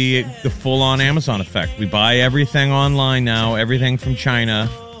it's the full-on Amazon effect. We buy everything online now, everything from China.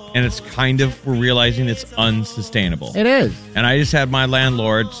 And it's we're realizing it's unsustainable. It is. And I just had my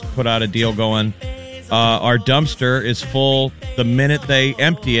landlords put out a deal going, our dumpster is full the minute they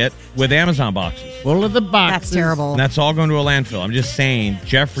empty it with Amazon boxes. Full of the boxes. That's terrible. And that's all going to a landfill. I'm just saying,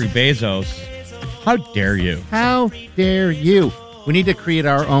 Jeffrey Bezos, how dare you? How dare you? We need to create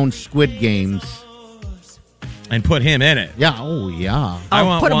our own Squid Games. And put him in it. Yeah. Oh, yeah.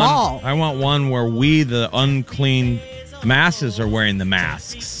 Put them all. I want one where we, the unclean masses, are wearing the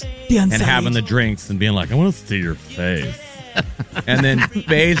masks and having the drinks and being like, I want to see your face. And then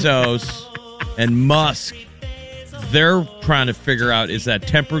Bezos and Musk, they're trying to figure out, is that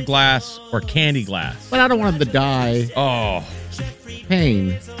tempered glass or candy glass? But I don't want them to die. Oh.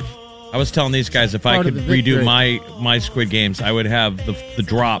 Pain. I was telling these guys if I could redo my Squid Games, I would have the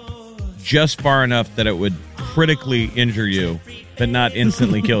drop just far enough that it would critically injure you, but not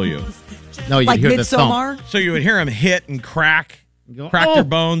instantly kill you. No, you'd hear the thump. So you would hear them hit and crack their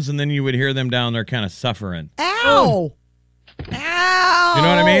bones, and then you would hear them down there kind of suffering. Ow! Ow! You know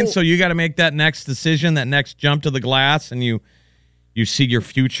what I mean? So you got to make that next decision, that next jump to the glass, and you see your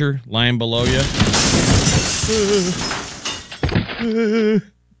future lying below you.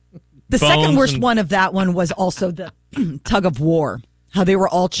 The second worst one of that one was also the tug of war. How they were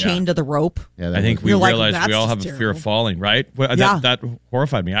all chained to the rope. Yeah, I think we realized we all have a fear of falling, right? That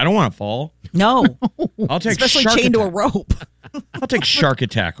horrified me. I don't want to fall. No. I'll take especially shark chained attack. to a rope. I'll take shark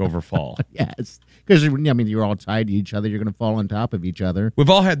attack over fall. Yes. Because, you're all tied to each other. You're going to fall on top of each other. We've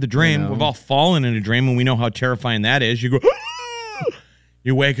all had the dream. We've all fallen in a dream, and we know how terrifying that is. You go,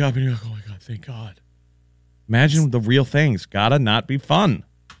 you wake up, and you're like, oh, my God, thank God. Imagine the real things. Gotta not be fun.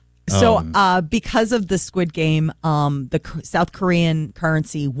 So because of the Squid Game, the South Korean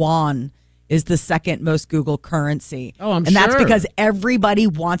currency, won, is the second most Googled currency. Oh, and that's because everybody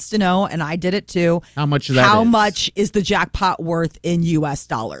wants to know, and I did it too, how much is that? How much is the jackpot worth in U.S.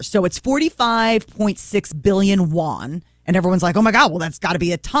 dollars? So it's 45.6 billion won, and everyone's like, oh my God, well, that's got to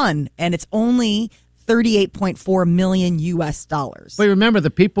be a ton. And it's only 38.4 million U.S. dollars. But remember,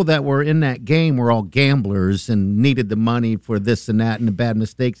 the people that were in that game were all gamblers and needed the money for this and that and the bad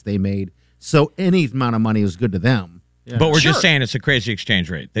mistakes they made. So any amount of money was good to them. Yeah. But we're just saying it's a crazy exchange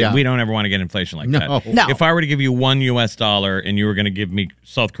rate. We don't ever want to get inflation like that. No. If I were to give you $1 US and you were going to give me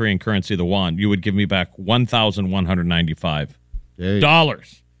South Korean currency, the won, you would give me back $1,195.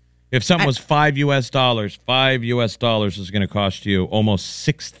 If something was $5 US, $5 US is going to cost you almost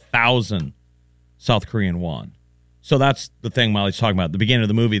 6,000 South Korean won. So that's the thing Molly's talking about. At the beginning of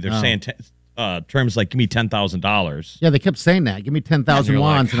the movie, they're saying terms like, give me $10,000. Yeah, they kept saying that. Give me 10,000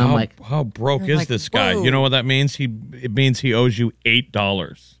 wons. And I'm like, how broke is this guy? Whoa. You know what that means? It means he owes you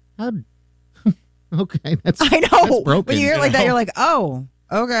 $8. Okay, that's I know. That's broken. When you hear it like that, you're like, oh,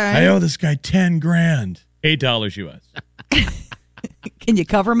 okay. I owe this guy $10,000. $8 US. Can you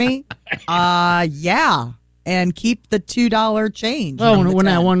cover me? Yeah. and keep the $2 change. Well, when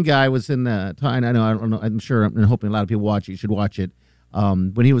that one guy was in the time, I don't know. I'm sure. I'm hoping a lot of people watch it. You should watch it.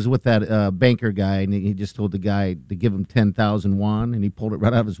 When he was with that banker guy, and he just told the guy to give him 10,000 won, and he pulled it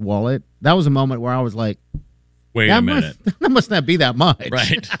right out of his wallet. That was a moment where I was like, "Wait a minute, that must not be that much."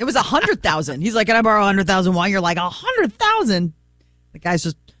 Right? It was 100,000. He's like, "Can I borrow 100,000 won?" You're like, 100,000. The guy's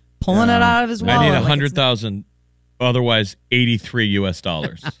just pulling it out of his wallet. I need 100,000. Otherwise,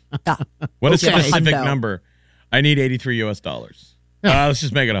 $83. What a specific number! I need $83. Let's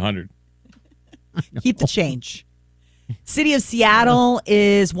just make it 100. Keep the change. City of Seattle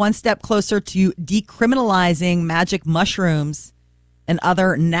is one step closer to decriminalizing magic mushrooms and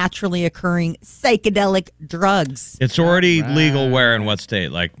other naturally occurring psychedelic drugs. It's already legal where in what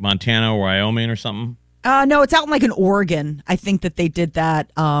state? Like Montana or Wyoming or something? No, it's out in like in Oregon. I think that they did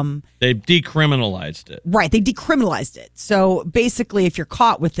that. They decriminalized it. Right, they decriminalized it. So basically, if you're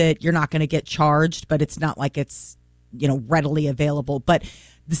caught with it, you're not going to get charged, but it's not like it's, readily available. But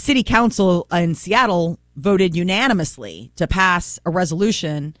the city council in Seattle voted unanimously to pass a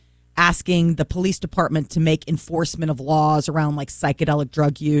resolution asking the police department to make enforcement of laws around like psychedelic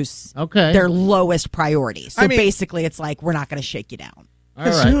drug use their lowest priority. So basically, it's like, we're not going to shake you down.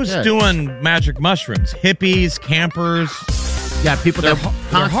 Because who's doing magic mushrooms? Hippies, campers. Yeah, people they're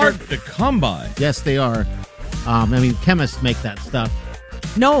hard to come by. Yes, they are. Chemists make that stuff.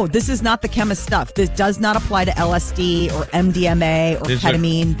 No, this is not the chemist stuff. This does not apply to LSD or MDMA or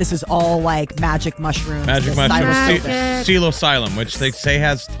ketamine. This is all like magic mushrooms. Magic mushrooms. Psilocybin, which they say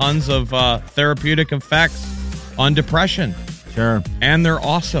has tons of therapeutic effects on depression. Sure. And they're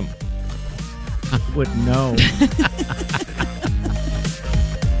awesome. I wouldn't know.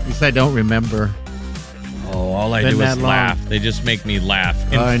 At least I don't remember. Oh, all I do is laugh. They just make me laugh.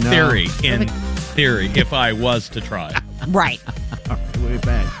 In theory, if I was to try. Right. All right, we'll be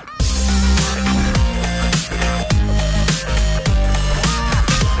back.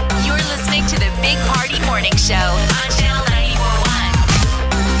 You're listening to the Big Party Morning Show on Channel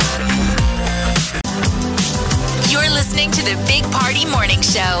 94.1. You're listening to the Big Party Morning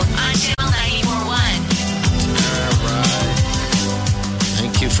Show on Channel 94.1. All right.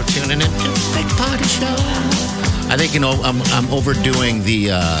 Thank you for tuning in to the Big Party Show. I think, I'm overdoing the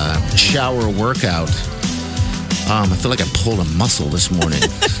shower workout. I feel like I pulled a muscle this morning.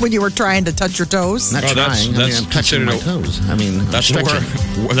 When you were trying to touch your toes? Not trying. I'm touching my toes. That's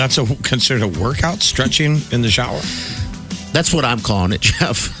considered a workout, stretching in the shower? That's what I'm calling it,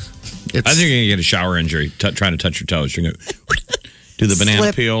 Jeff. I think you're going to get a shower injury trying to touch your toes. You're going to do the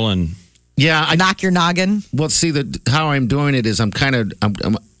banana peel and... Yeah. Knock your noggin? Well, see, how I'm doing it is I'm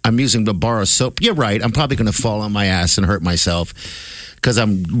using the bar of soap. You're right. I'm probably going to fall on my ass and hurt myself. Because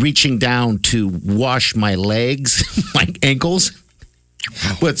I'm reaching down to wash my legs, my ankles,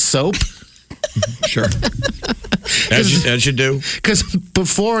 with soap. Sure. As you do. Because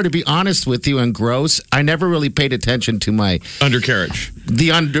before, to be honest with you, and gross, I never really paid attention to my... undercarriage.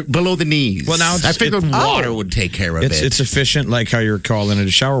 Below the knees. Well, now I figured water would take care of it. It's efficient, like how you're calling it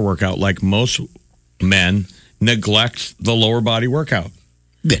a shower workout. Like most men neglect the lower body workout.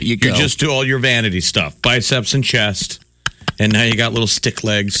 There you go. You just do all your vanity stuff, biceps and chest. And now you got little stick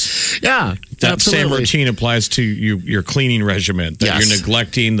legs. Yeah, that absolutely. same routine applies to your cleaning regimen. That you're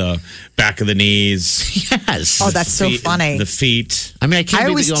neglecting the back of the knees. Yes. Oh, that's so funny. The feet. I can't I be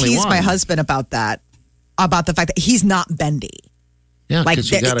always the only tease one. my husband about that, about the fact that he's not bendy. Yeah, like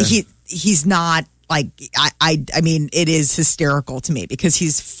he's not. Like I mean, it is hysterical to me because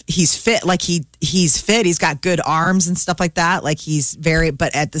he's fit. Like he's fit. He's got good arms and stuff like that. Like he's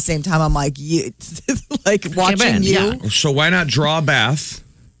but at the same time, I'm like like watching you. Yeah. So why not draw a bath?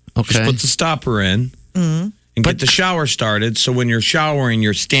 Okay. Just put the stopper in and get the shower started. So when you're showering,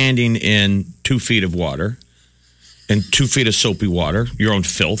 you're standing in 2 feet of water and 2 feet of soapy water, your own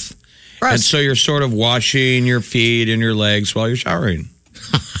filth. Gross. And so you're sort of washing your feet and your legs while you're showering.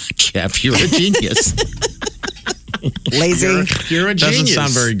 Jeff, you're a genius. Lazy. You're a genius. Doesn't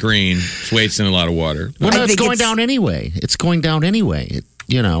sound very green. It's wasting a lot of water. Well, no, it's going down anyway. It's going down anyway.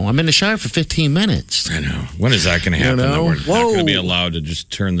 I'm in the shower for 15 minutes. I know. When is that going to happen? We're not going to be allowed to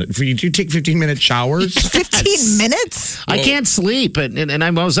just turn the... Do you take 15-minute showers? 15 minutes? I can't sleep. And I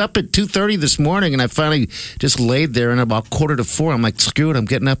was up at 2:30 this morning, and I finally just laid there, and about 3:45, I'm like, screw it, I'm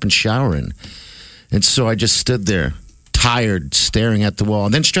getting up and showering. And so I just stood there, tired, staring at the wall,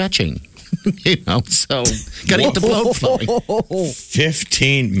 and then stretching. So got to get the blood flowing.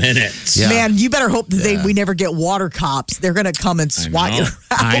 15 minutes. Yeah. Man, you better hope that we never get water cops. They're going to come and swat your house.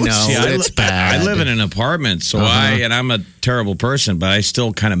 I know. See, it's bad. I live in an apartment, so I'm a terrible person, but I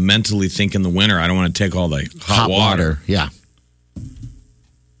still kind of mentally think in the winter, I don't want to take all the hot water. Yeah.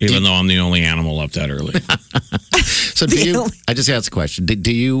 Even though I'm the only animal up that early. So I just asked a question.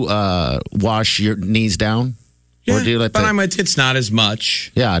 Do you wash your knees down? Yeah, or do you let it's not as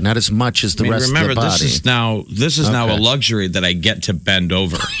much. Yeah, not as much as the rest of the body. Remember, this is now a luxury that I get to bend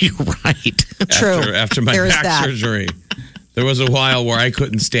over. You're right. True. After my back surgery. There was a while where I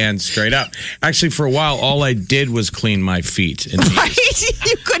couldn't stand straight up. Actually, for a while, all I did was clean my feet and knees. Right?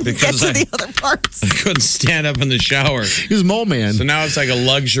 You couldn't get to the other parts. I couldn't stand up in the shower. He was mole man. So now it's like a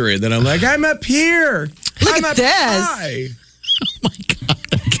luxury that I'm like, I'm up here. Look at this. High. Oh, my God.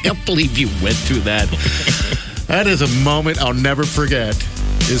 I can't believe you went through that. That is a moment I'll never forget.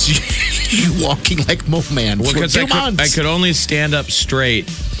 Is you walking like mole man for 2 months. I could only stand up straight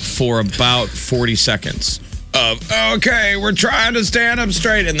for about 40 seconds. Okay, we're trying to stand up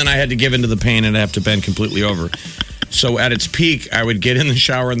straight. And then I had to give into the pain and I have to bend completely over. So at its peak, I would get in the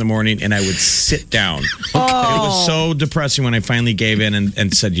shower in the morning and I would sit down. Oh. It was so depressing when I finally gave in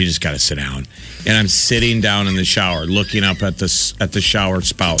and said, you just got to sit down. And I'm sitting down in the shower, looking up at the shower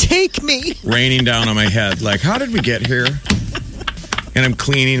spout. Take me. Raining down on my head. Like, how did we get here? And I'm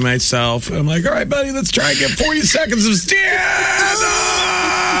cleaning myself. I'm like, all right, buddy, let's try and get 40 seconds of stand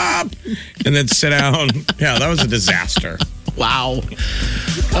up. And then sit down. Yeah, that was a disaster. Wow.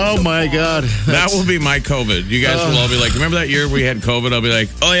 Oh, my God. That will be my COVID. You guys will all be like, remember that year we had COVID? I'll be like,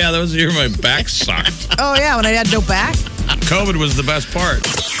 oh, yeah, that was the year my back sucked. Oh, yeah, when I had no back? COVID was the best part.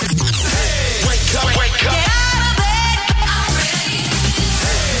 Hey, wake up, wake up. Get out of bed.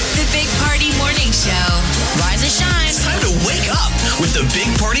 The Big Party Morning Show. Rise and shine. It's time to wake up with the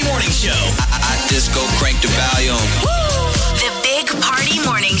Big Party Morning Show. I just go crank the volume. Woo! The Big Party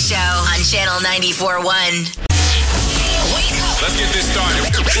Morning Show on Channel 94.1. Let's get this started.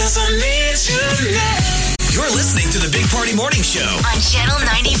 You're listening to the Big Party Morning Show on Channel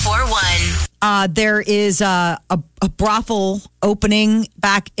 94.1. There is a brothel opening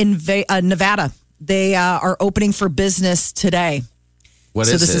back in Nevada. They are opening for business today.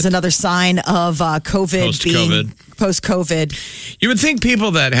 This is another sign of COVID post-COVID. You would think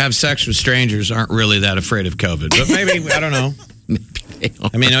people that have sex with strangers aren't really that afraid of COVID, but maybe, I don't know.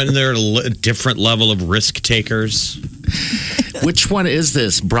 I mean, aren't there a different level of risk takers? Which one is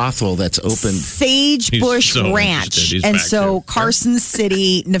this brothel that's open? Sagebush Ranch. And so Carson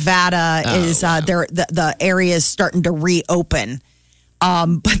City, Nevada is the area is starting to reopen.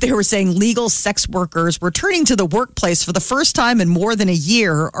 But they were saying legal sex workers returning to the workplace for the first time in more than a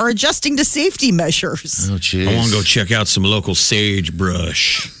year are adjusting to safety measures. Oh, geez. I want to go check out some local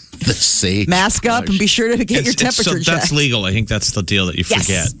sagebrush. The sage. Mask up and be sure to get your temperature checked. That's legal. I think that's the deal that you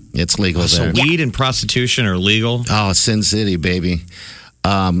forget. It's legal there. So weed and prostitution are legal? Oh, Sin City, baby.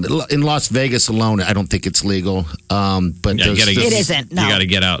 In Las Vegas alone, I don't think it's legal. But it isn't. No. You got to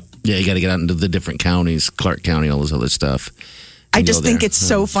get out. Yeah, you got to get out into the different counties, Clark County, all this other stuff. I just think it's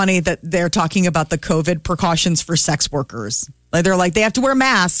so funny that they're talking about the COVID precautions for sex workers. Like they're like, they have to wear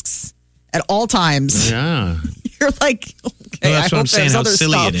masks at all times. Yeah. You're like, okay, that's what I'm saying, how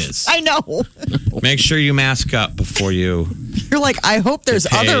silly it is. I know. Make sure you mask up before you. You're like, I hope there's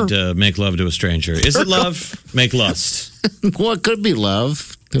other. To make love to a stranger. Is it love? Make lust. Well, it could be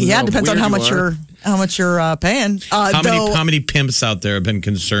love. Yeah, it depends on how much you're paying. How many pimps out there have been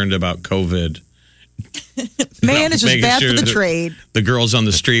concerned about COVID? Man, it's just bad for the trade. The girls on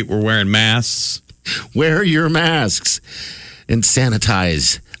the street were wearing masks. Wear your masks and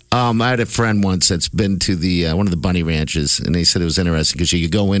sanitize. I had a friend once that's been to the one of the bunny ranches, and they said it was interesting because you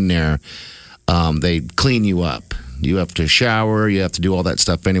go in there, they clean you up. You have to shower. You have to do all that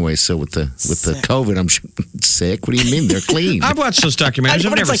stuff anyway. So with the COVID, I'm sick. What do you mean? They're clean. I've watched those documentaries.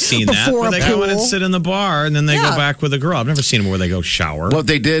 I've never seen that. Where they go in and sit in the bar, and then they go back with a girl. I've never seen them where they go shower. Well,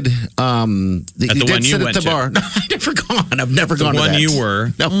 they did. At the one you went to. Bar. No, I've never gone. I've never gone to that. The one you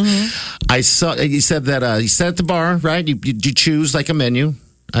were. No, I saw. You said that. You sat at the bar, right? You choose like a menu.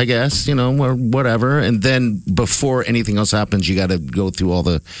 I guess, or whatever. And then before anything else happens, you got to go through all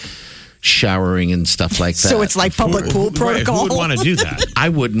the showering and stuff like that. So it's like public pool protocol. Who would want to do that? I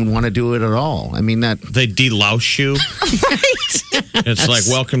wouldn't want to do it at all. I mean, that. They delouse you. Right. It's like,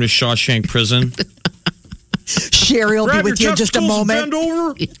 welcome to Shawshank Prison. Sherry will be with you in just a moment. Bend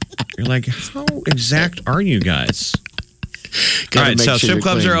over. You're like, how exact are you guys? All right, so strip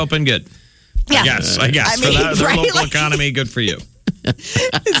clubs are open. Good. Yeah. I guess. For their local economy, good for you.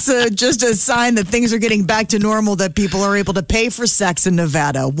 It's just a sign that things are getting back to normal, that people are able to pay for sex in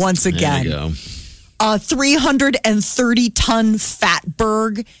Nevada once again. There you go. A 330-ton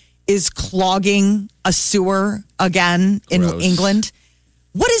fatberg is clogging a sewer again in England.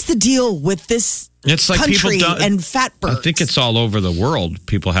 What is the deal with this country and fatbergs? I think it's all over the world.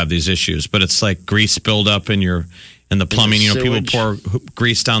 People have these issues, but it's like grease buildup in your and the plumbing. You know, people Sewage. pour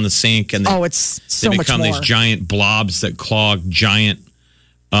grease down the sink, and it's so they much become more. these giant blobs that clog giant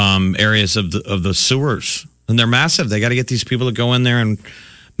areas of the sewers, and they're massive. They got to get these people to go in there and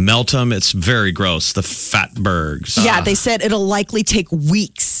melt them. It's very gross. The fatbergs. Yeah, they said it'll likely take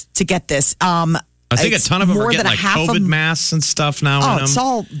weeks to get this. I think a it's ton of them are more getting than like a half COVID masks and stuff now. Oh, in it's them.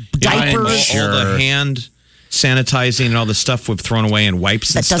 all Yeah, and diapers. all the hand sanitizing and all the stuff we've thrown away and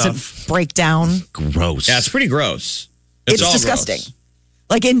wipes and that doesn't stuff. break down. Gross. Yeah, it's pretty gross. It's all disgusting. gross.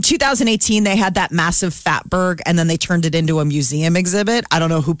 Like in 2018, they had that massive fatberg, and then they turned it into a museum exhibit. I don't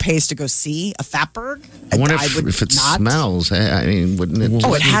know who pays to go see a fatberg. I wonder would if it not. smells. I mean, wouldn't it?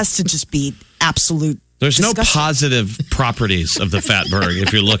 Oh, it has to just be absolute. There's no disgusting. positive properties of the fatberg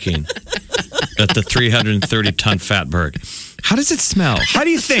if you're looking at the 330-ton fatberg. How does it smell? How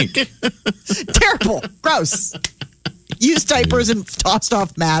do you think? Terrible, gross. Used diapers and tossed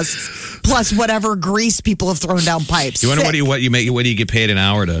off masks, plus whatever grease people have thrown down pipes. You wonder Sick. what do you get paid an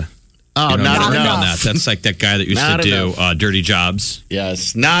hour to? Oh, you know, not work enough. on that. That's like that guy that used Not to do enough. dirty jobs.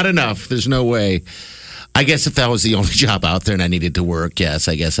 Yes, not enough. There's no way. I guess if that was the only job out there and I needed to work, yes,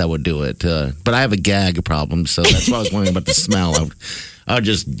 I guess I would do it. But I have a gag problem, so that's why I was wondering about the smell. I would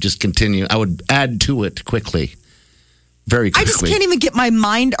just continue. I would add to it quickly, very quickly. I just can't even get my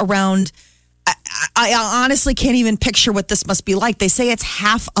mind around. I honestly can't even picture what this must be like. They say it's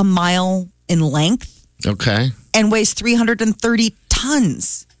half a mile in length Okay. and weighs 330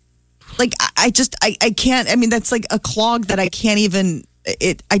 tons. Like I can't. I mean, that's like a clog that I can't even.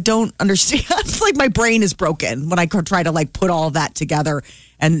 I don't understand. It's like my brain is broken when I try to like put all of that together,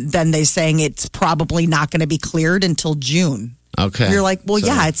 and then they're saying it's probably not going to be cleared until June. Okay. You're like, well, So-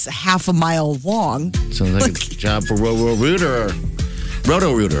 yeah, it's half a mile long. Sounds like a job for Roto-Rooter.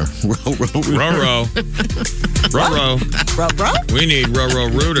 Roto-Rooter. Roto-Rooter. Roro. Roro. Roro? We need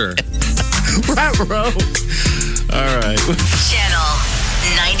Roro-Rooter. All right. Channel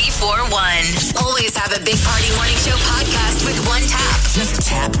 94.1. Always have a Big Party Morning Show podcast with one tap. Just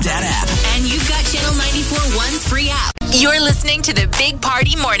tap that app. And you've got Channel 94.1's free app. You're listening to the Big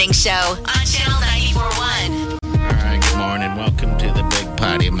Party Morning Show on Channel 94.1. All right. Good morning. Welcome to the Big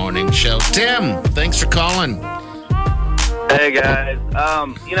Party Morning Show. Tim, thanks for calling. Hey, guys.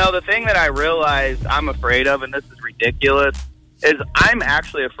 The thing that I realized I'm afraid of, and this is ridiculous, is I'm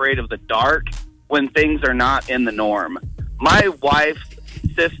actually afraid of the dark when things are not in the norm. My wife's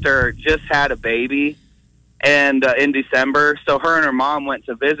sister just had a baby and in December, so her and her mom went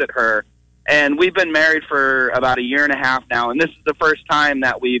to visit her. And we've been married for about a year and a half now, and this is the first time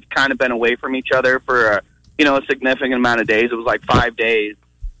that we've kind of been away from each other for a significant amount of days. It was like 5 days.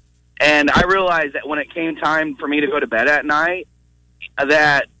 And I realized that when it came time for me to go to bed at night,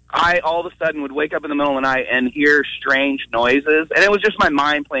 that I all of a sudden would wake up in the middle of the night and hear strange noises. And it was just my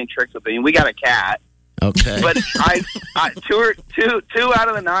mind playing tricks with me. And we got a cat. Okay. But two out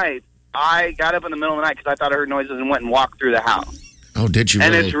of the night, I got up in the middle of the night because I thought I heard noises and went and walked through the house. Oh, did you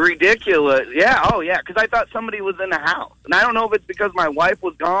And really? it's ridiculous. Yeah, because I thought somebody was in the house. And I don't know if it's because my wife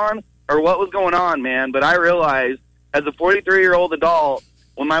was gone or what was going on, man. But I realized as a 43-year-old adult,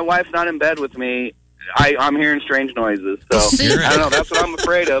 when my wife's not in bed with me, I'm hearing strange noises. So I don't know. That's what I'm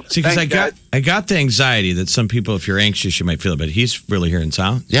afraid of. See, because Thanks, I got the anxiety that some people, if you're anxious, you might feel it, but he's really hearing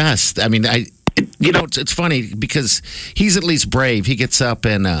sound. Yes. I mean, it's funny because he's at least brave. He gets up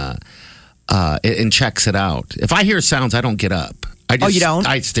and checks it out. If I hear sounds, I don't get up. You don't?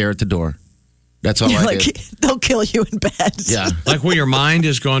 I stare at the door. That's all You're I like, do. they'll kill you in bed. Yeah. Like when your mind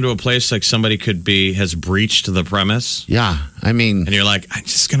is going to a place like somebody has breached the premise. Yeah. I mean, and you're like, I'm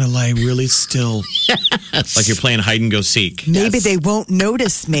just going to lie really still. Yes. Like you're playing hide and go seek. Maybe they won't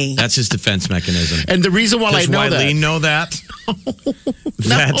notice me. That's his defense mechanism. And the reason why I Does know Wileen know that?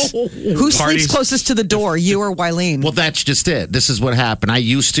 Who sleeps closest to the door, you or Wileen? Well, that's just it. This is what happened. I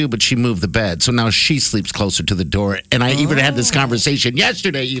used to, but she moved the bed. So now she sleeps closer to the door. And I even had this conversation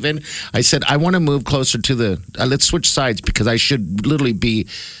yesterday, even. I said, I want to move closer to the, let's switch sides because I should literally be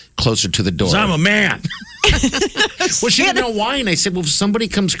closer to the door. 'Cause I'm a man. Well, she didn't know why. And I said, well, if somebody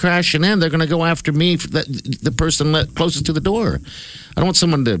comes crashing in, they're going to go after me, the person closest to the door. I don't want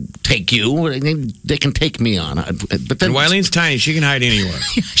someone to take you. They can take me on. But then And Wileen's tiny. She can hide anywhere.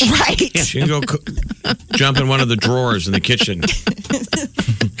 Right. She can go jump in one of the drawers in the kitchen.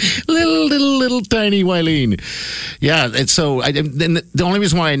 little tiny Wileen. Yeah, and so the only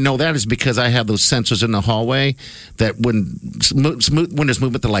reason why I know that is because I have those sensors in the hallway that when there's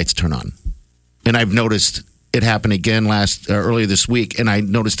movement, the lights turn on. And I've noticed it happened again earlier this week, and I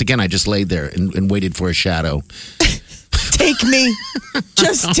noticed again. I just laid there and waited for a shadow. Take me.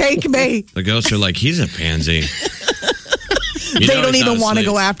 Just take me. The ghosts are like, he's a pansy. They don't even want to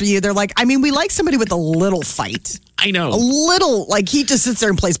go after you. They're like, I mean, we like somebody with a little fight. I know. A little, like he just sits there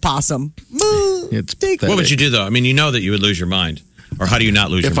and plays possum. It's what would you do though? I mean, you know that you would lose your mind, or how do you not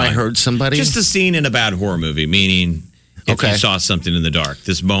lose your mind? If I heard somebody, just a scene in a bad horror movie, meaning if you saw something in the dark,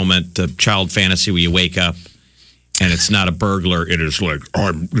 this moment, the child fantasy where you wake up and it's not a burglar, it is like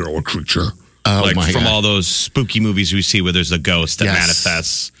I'm, a creature. Oh like my from God. all those spooky movies we see where there's a ghost that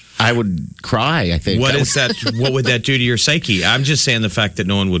manifests. I would cry, I think. What would that do to your psyche? I'm just saying the fact that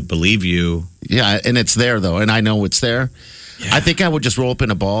no one would believe you. Yeah, and it's there though, and I know it's there. Yeah. I think I would just roll up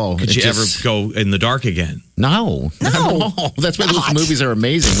in a ball. Could you ever go in the dark again? No. That's why those movies are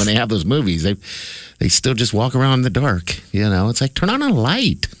amazing. When they have those movies, they still just walk around in the dark. You know, it's like turn on a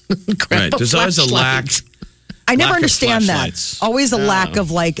light. Right. There's always a lack. I never understand that. Always a lack of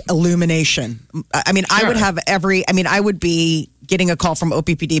like illumination. I mean, I would have I would be getting a call from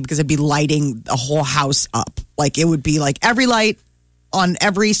OPPD because it'd be lighting the whole house up. Like it would be like every light on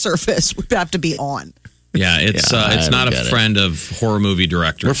every surface would have to be on. Yeah, it's not a friend of horror movie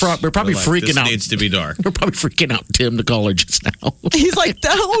directors. We're probably freaking out. It needs to be dark. We're probably freaking out Tim, the caller, just now. He's like,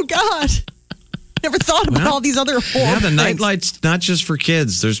 oh God. Never thought about all these other horror Yeah, the things. night light's not just for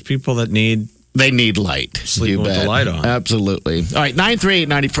kids. There's people that need... They need light. Sleep with the light on. Absolutely. All right,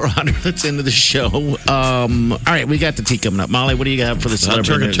 938-9400. That's into the show. All right, we got the tea coming up. Molly, what do you have for the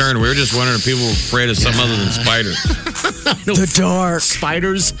celebrity news? Turn. We were just wondering if people were afraid of something other than spiders. The dark.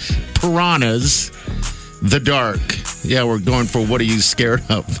 Spiders, piranhas, the dark. Yeah, we're going for what are you scared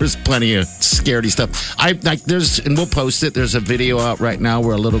of? There's plenty of scaredy stuff. And we'll post it. There's a video out right now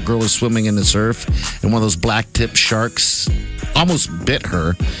where a little girl is swimming in the surf, and one of those black-tipped sharks almost bit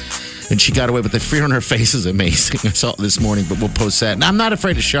her. And she got away, but the fear on her face is amazing. I saw it this morning, but we'll post that. And I'm not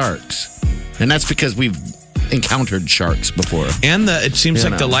afraid of sharks. And that's because we've encountered sharks before. And it seems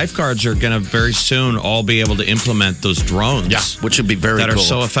like the lifeguards are going to very soon all be able to implement those drones. Yeah, which would be very cool. That are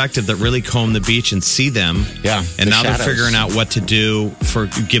so effective that really comb the beach and see them. Yeah. And now they're figuring out what to do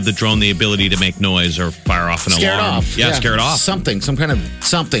give the drone the ability to make noise or fire off an scare alarm. It off. Yeah, scare it off. Some kind of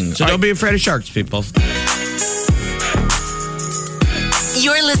something. So don't be afraid of sharks, people.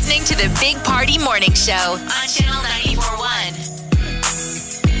 You're listening to the Big Party Morning Show on Channel 94.1.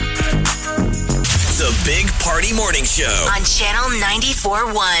 The Big Party Morning Show On Channel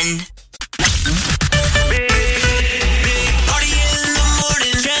 94.1. Big Party in the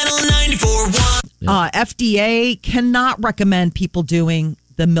morning. Channel 94.1. FDA cannot recommend people doing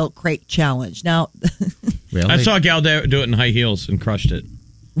the milk crate challenge. Now, I saw a gal do it in high heels and crushed it.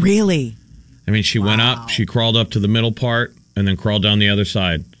 Really? I mean, she went up, she crawled up to the middle part, and then crawled down the other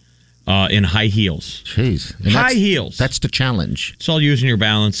side in high heels. Jeez. High heels. That's the challenge. It's all using your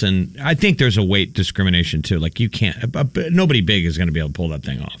balance, and I think there's a weight discrimination, too. Like, you can't... nobody big is going to be able to pull that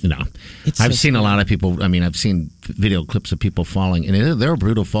thing off. No. I've seen a lot of people... I mean, I've seen video clips of people falling, and they're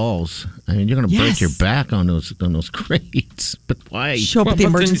brutal falls. I mean, you're going to break your back on those crates. But why? Show up at the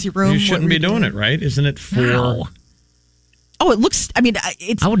emergency room. You shouldn't be doing it, right? Isn't it for... No. Oh, it looks... I mean,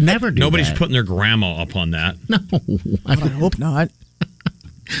 it's... I would never do Nobody's that. putting their grandma up on that. No. I hope not.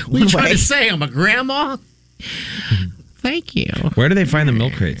 What are you trying to say? I'm a grandma? Thank you. Where do they find the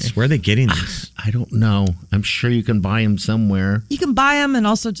milk crates? Where are they getting these? I don't know. I'm sure you can buy them somewhere. You can buy them, and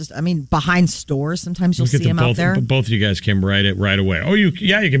also just, I mean, behind stores. Sometimes you'll see them out there. Both of you guys came right away. Oh, you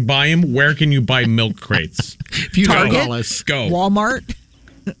can buy them. Where can you buy milk crates? If you Target, call us. Go. Walmart.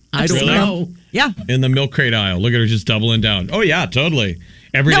 I don't know. Yeah. In the milk crate aisle. Look at her just doubling down. Oh, yeah, totally.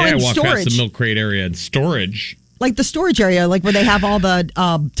 Every day I walk past the milk crate area and storage. Like the storage area, like where they have all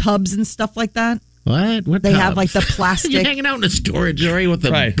the tubs and stuff like that. What? What they tubs? have like the plastic. You're hanging out in the storage area with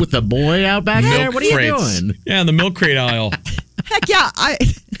the boy out back there? What are you doing? Yeah, in the milk crate aisle. Heck yeah.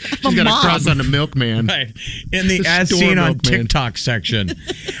 She's got a cross on the milkman. Right. In the as seen on TikTok section.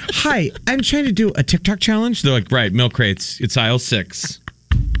 Hi, I'm trying to do a TikTok challenge. They're like, right, milk crates. It's aisle 6.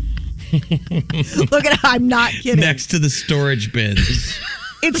 Look at it. I'm not kidding. Next to the storage bins.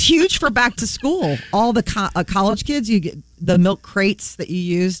 It's huge for back to school. All the college kids, you get the milk crates that you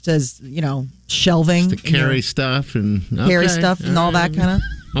used as, shelving. Just to carry stuff and carry stuff and all that kind of.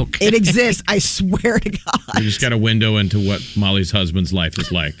 Okay. It exists. I swear to God. You just got a window into what Molly's husband's life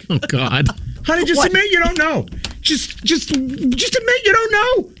is like. Oh God. Honey, just admit you don't know. Just admit you don't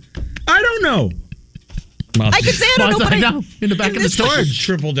know. I don't know. I can say I don't know, but I know. In the back of the storage.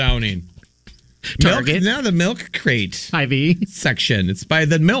 Triple downing. Target. Now the milk crate. IV section. It's by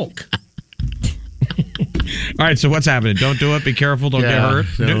the milk. All right, so what's happening? Don't do it. Be careful. Don't get hurt.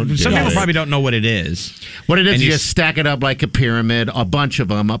 Some people probably don't know what it is. What it is, you just stack it up like a pyramid, a bunch of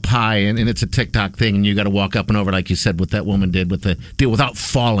them up high, and it's a TikTok thing, and you got to walk up and over, like you said, what that woman did with the deal without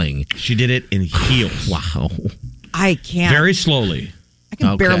falling. She did it in heels. Wow. I can't. Very slowly. I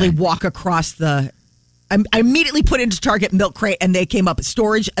can barely walk across the I immediately put into Target milk crate, and they came up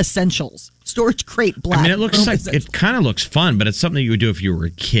storage essentials, storage crate black. I mean, it kind of looks fun, but it's something you would do if you were a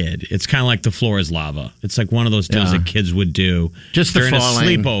kid. It's kind of like the floor is lava. It's like one of those deals that kids would do just during the a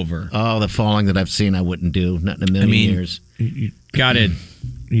falling. sleepover. Oh, the falling that I've seen, I wouldn't do. Not in a million years. You got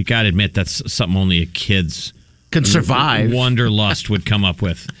to admit that's something only a kid's can survive. Wanderlust would come up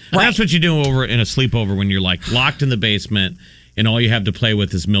with. Right. That's what you do over in a sleepover when you're like locked in the basement and all you have to play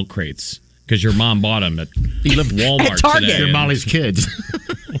with is milk crates because your mom bought them at Walmart at Target. today. You're Molly's kids.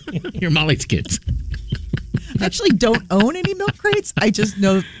 You're Molly's kids. I actually don't own any milk crates. I just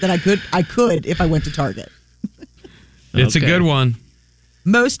know that I could if I went to Target. It's a good one.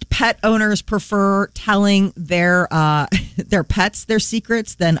 Most pet owners prefer telling their pets their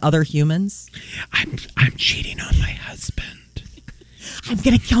secrets than other humans. I'm cheating on my husband. I'm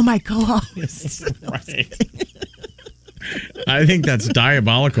gonna kill my co-host. Right. I think that's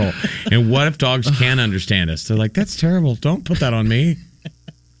diabolical. And what if dogs can't understand us? They're like, that's terrible. Don't put that on me.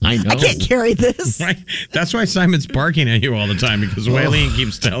 I know. I can't carry this. Right. That's why Simon's barking at you all the time because Waylene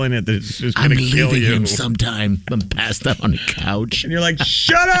keeps telling it that it's just going to kill you. Him sometime. I'm passed out on the couch. And you're like,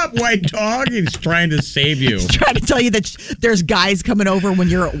 shut up, white dog. He's trying to save you. He's trying to tell you that there's guys coming over when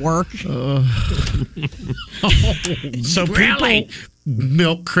you're at work. So really? people,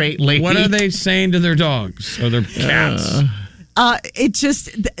 milk crate lady. What are they saying to their dogs or their cats?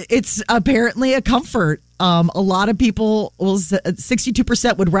 It's apparently a comfort. A lot of people,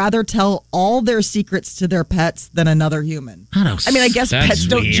 62% would rather tell all their secrets to their pets than another human. I guess pets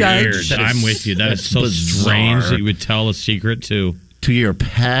don't judge. I'm with you. That is so strange that you would tell a secret to your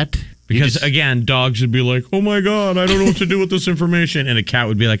pet. Because again, dogs would be like, "Oh my God, I don't know what to do with this information," and a cat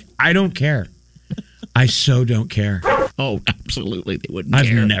would be like, "I don't care. I so don't care." Oh, absolutely, they wouldn't.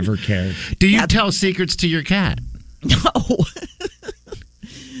 I've never cared. Do you tell secrets to your cat?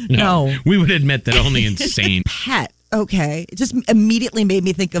 No. We would admit that only insane. Pet. Okay. It just immediately made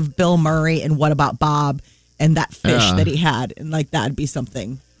me think of Bill Murray and What About Bob and that fish that he had. And like that'd be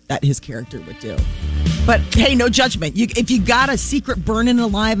something that his character would do. But hey, no judgment. If you got a secret burning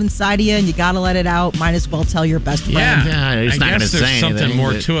alive inside of you and you got to let it out, might as well tell your best friend. Yeah, I guess there's something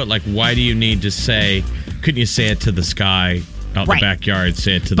more to it. Like, why do you need to say, couldn't you say it to the sky? Out in the backyard,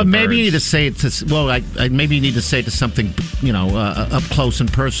 say it to the birds. But maybe you need to say it to, maybe you need to say it to something, up close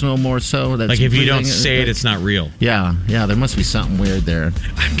and personal more so. That's like if you don't say it, it's not real. Yeah, there must be something weird there.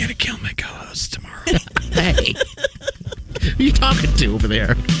 I'm going to kill my co-host tomorrow. Hey, who are you talking to over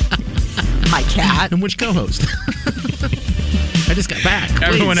there? My cat. And which co-host? I just got back.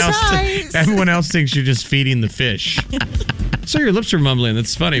 Everyone else thinks you're just feeding the fish. So your lips are mumbling.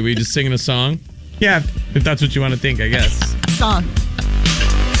 That's funny. Were you just singing a song? Yeah, if that's what you want to think, I guess. Song.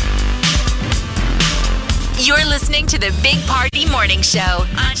 You're listening to the Big Party Morning Show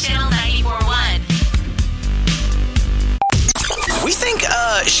on Channel 94.1. We think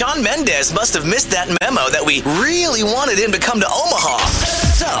Shawn Mendes must have missed that memo that we really wanted him to come to Omaha.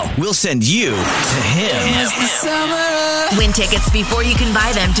 So we'll send you to him. Win tickets before you can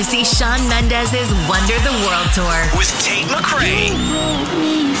buy them to see Shawn Mendes' Wonder the World Tour with Tate McRae.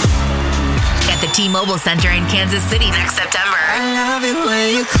 At the T-Mobile Center in Kansas City next September. I love it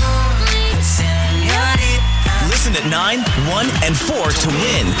when you call me señorita. Listen at 9, 1, and 4 to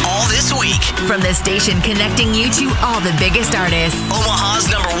win all this week. From the station connecting you to all the biggest artists. Omaha's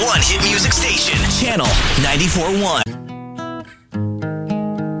 #1 hit music station, Channel 94.1.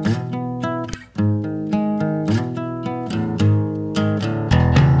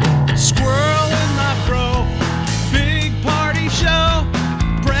 Squirrel in my fro, big party show.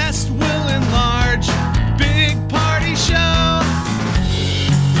 Breast will enlarge, big party show.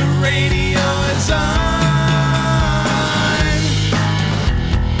 The radio is on.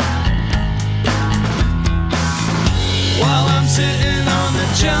 While I'm sitting on the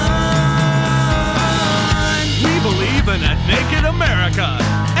john. We believe in a naked America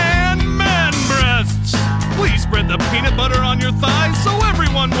and man breasts. Please spread the peanut butter on your thighs so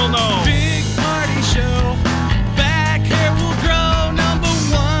everyone will know. Big party show. Back hair will grow.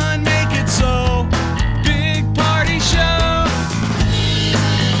 #1, make it so. Big party show.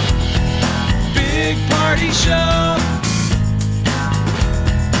 Big party show.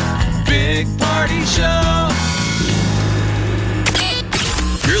 Big party show.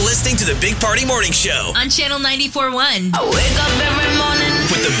 You're listening to the Big Party Morning Show On Channel 94.1. I wake up every morning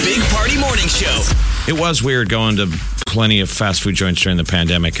with the Big Party Morning Show. It was weird going to plenty of fast food joints during the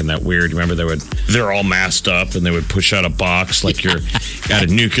pandemic, and that weird. Remember, they're all masked up, and they would push out a box like you're at a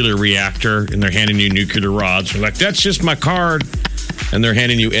nuclear reactor, and they're handing you nuclear rods. They're like, "That's just my card," and they're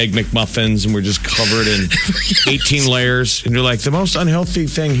handing you Egg McMuffins, and we're just covered in 18 layers, and you're like, "The most unhealthy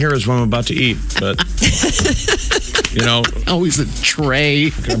thing here is what I'm about to eat," but You know, always a tray.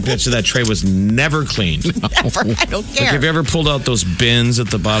 I bet you that tray was never cleaned. Never. I don't care. Like, have you ever pulled out those bins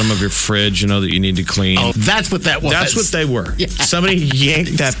at the bottom of your fridge, that you need to clean? Oh, that's what that was. That's what they were. Yeah. Somebody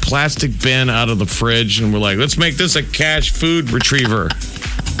yanked that plastic bin out of the fridge and we're like, let's make this a cash food retriever.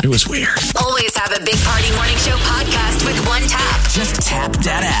 It was weird. Always have a Big Party Morning Show podcast with one tap. Just tap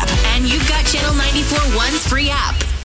that app. And you've got Channel 94.1's free app.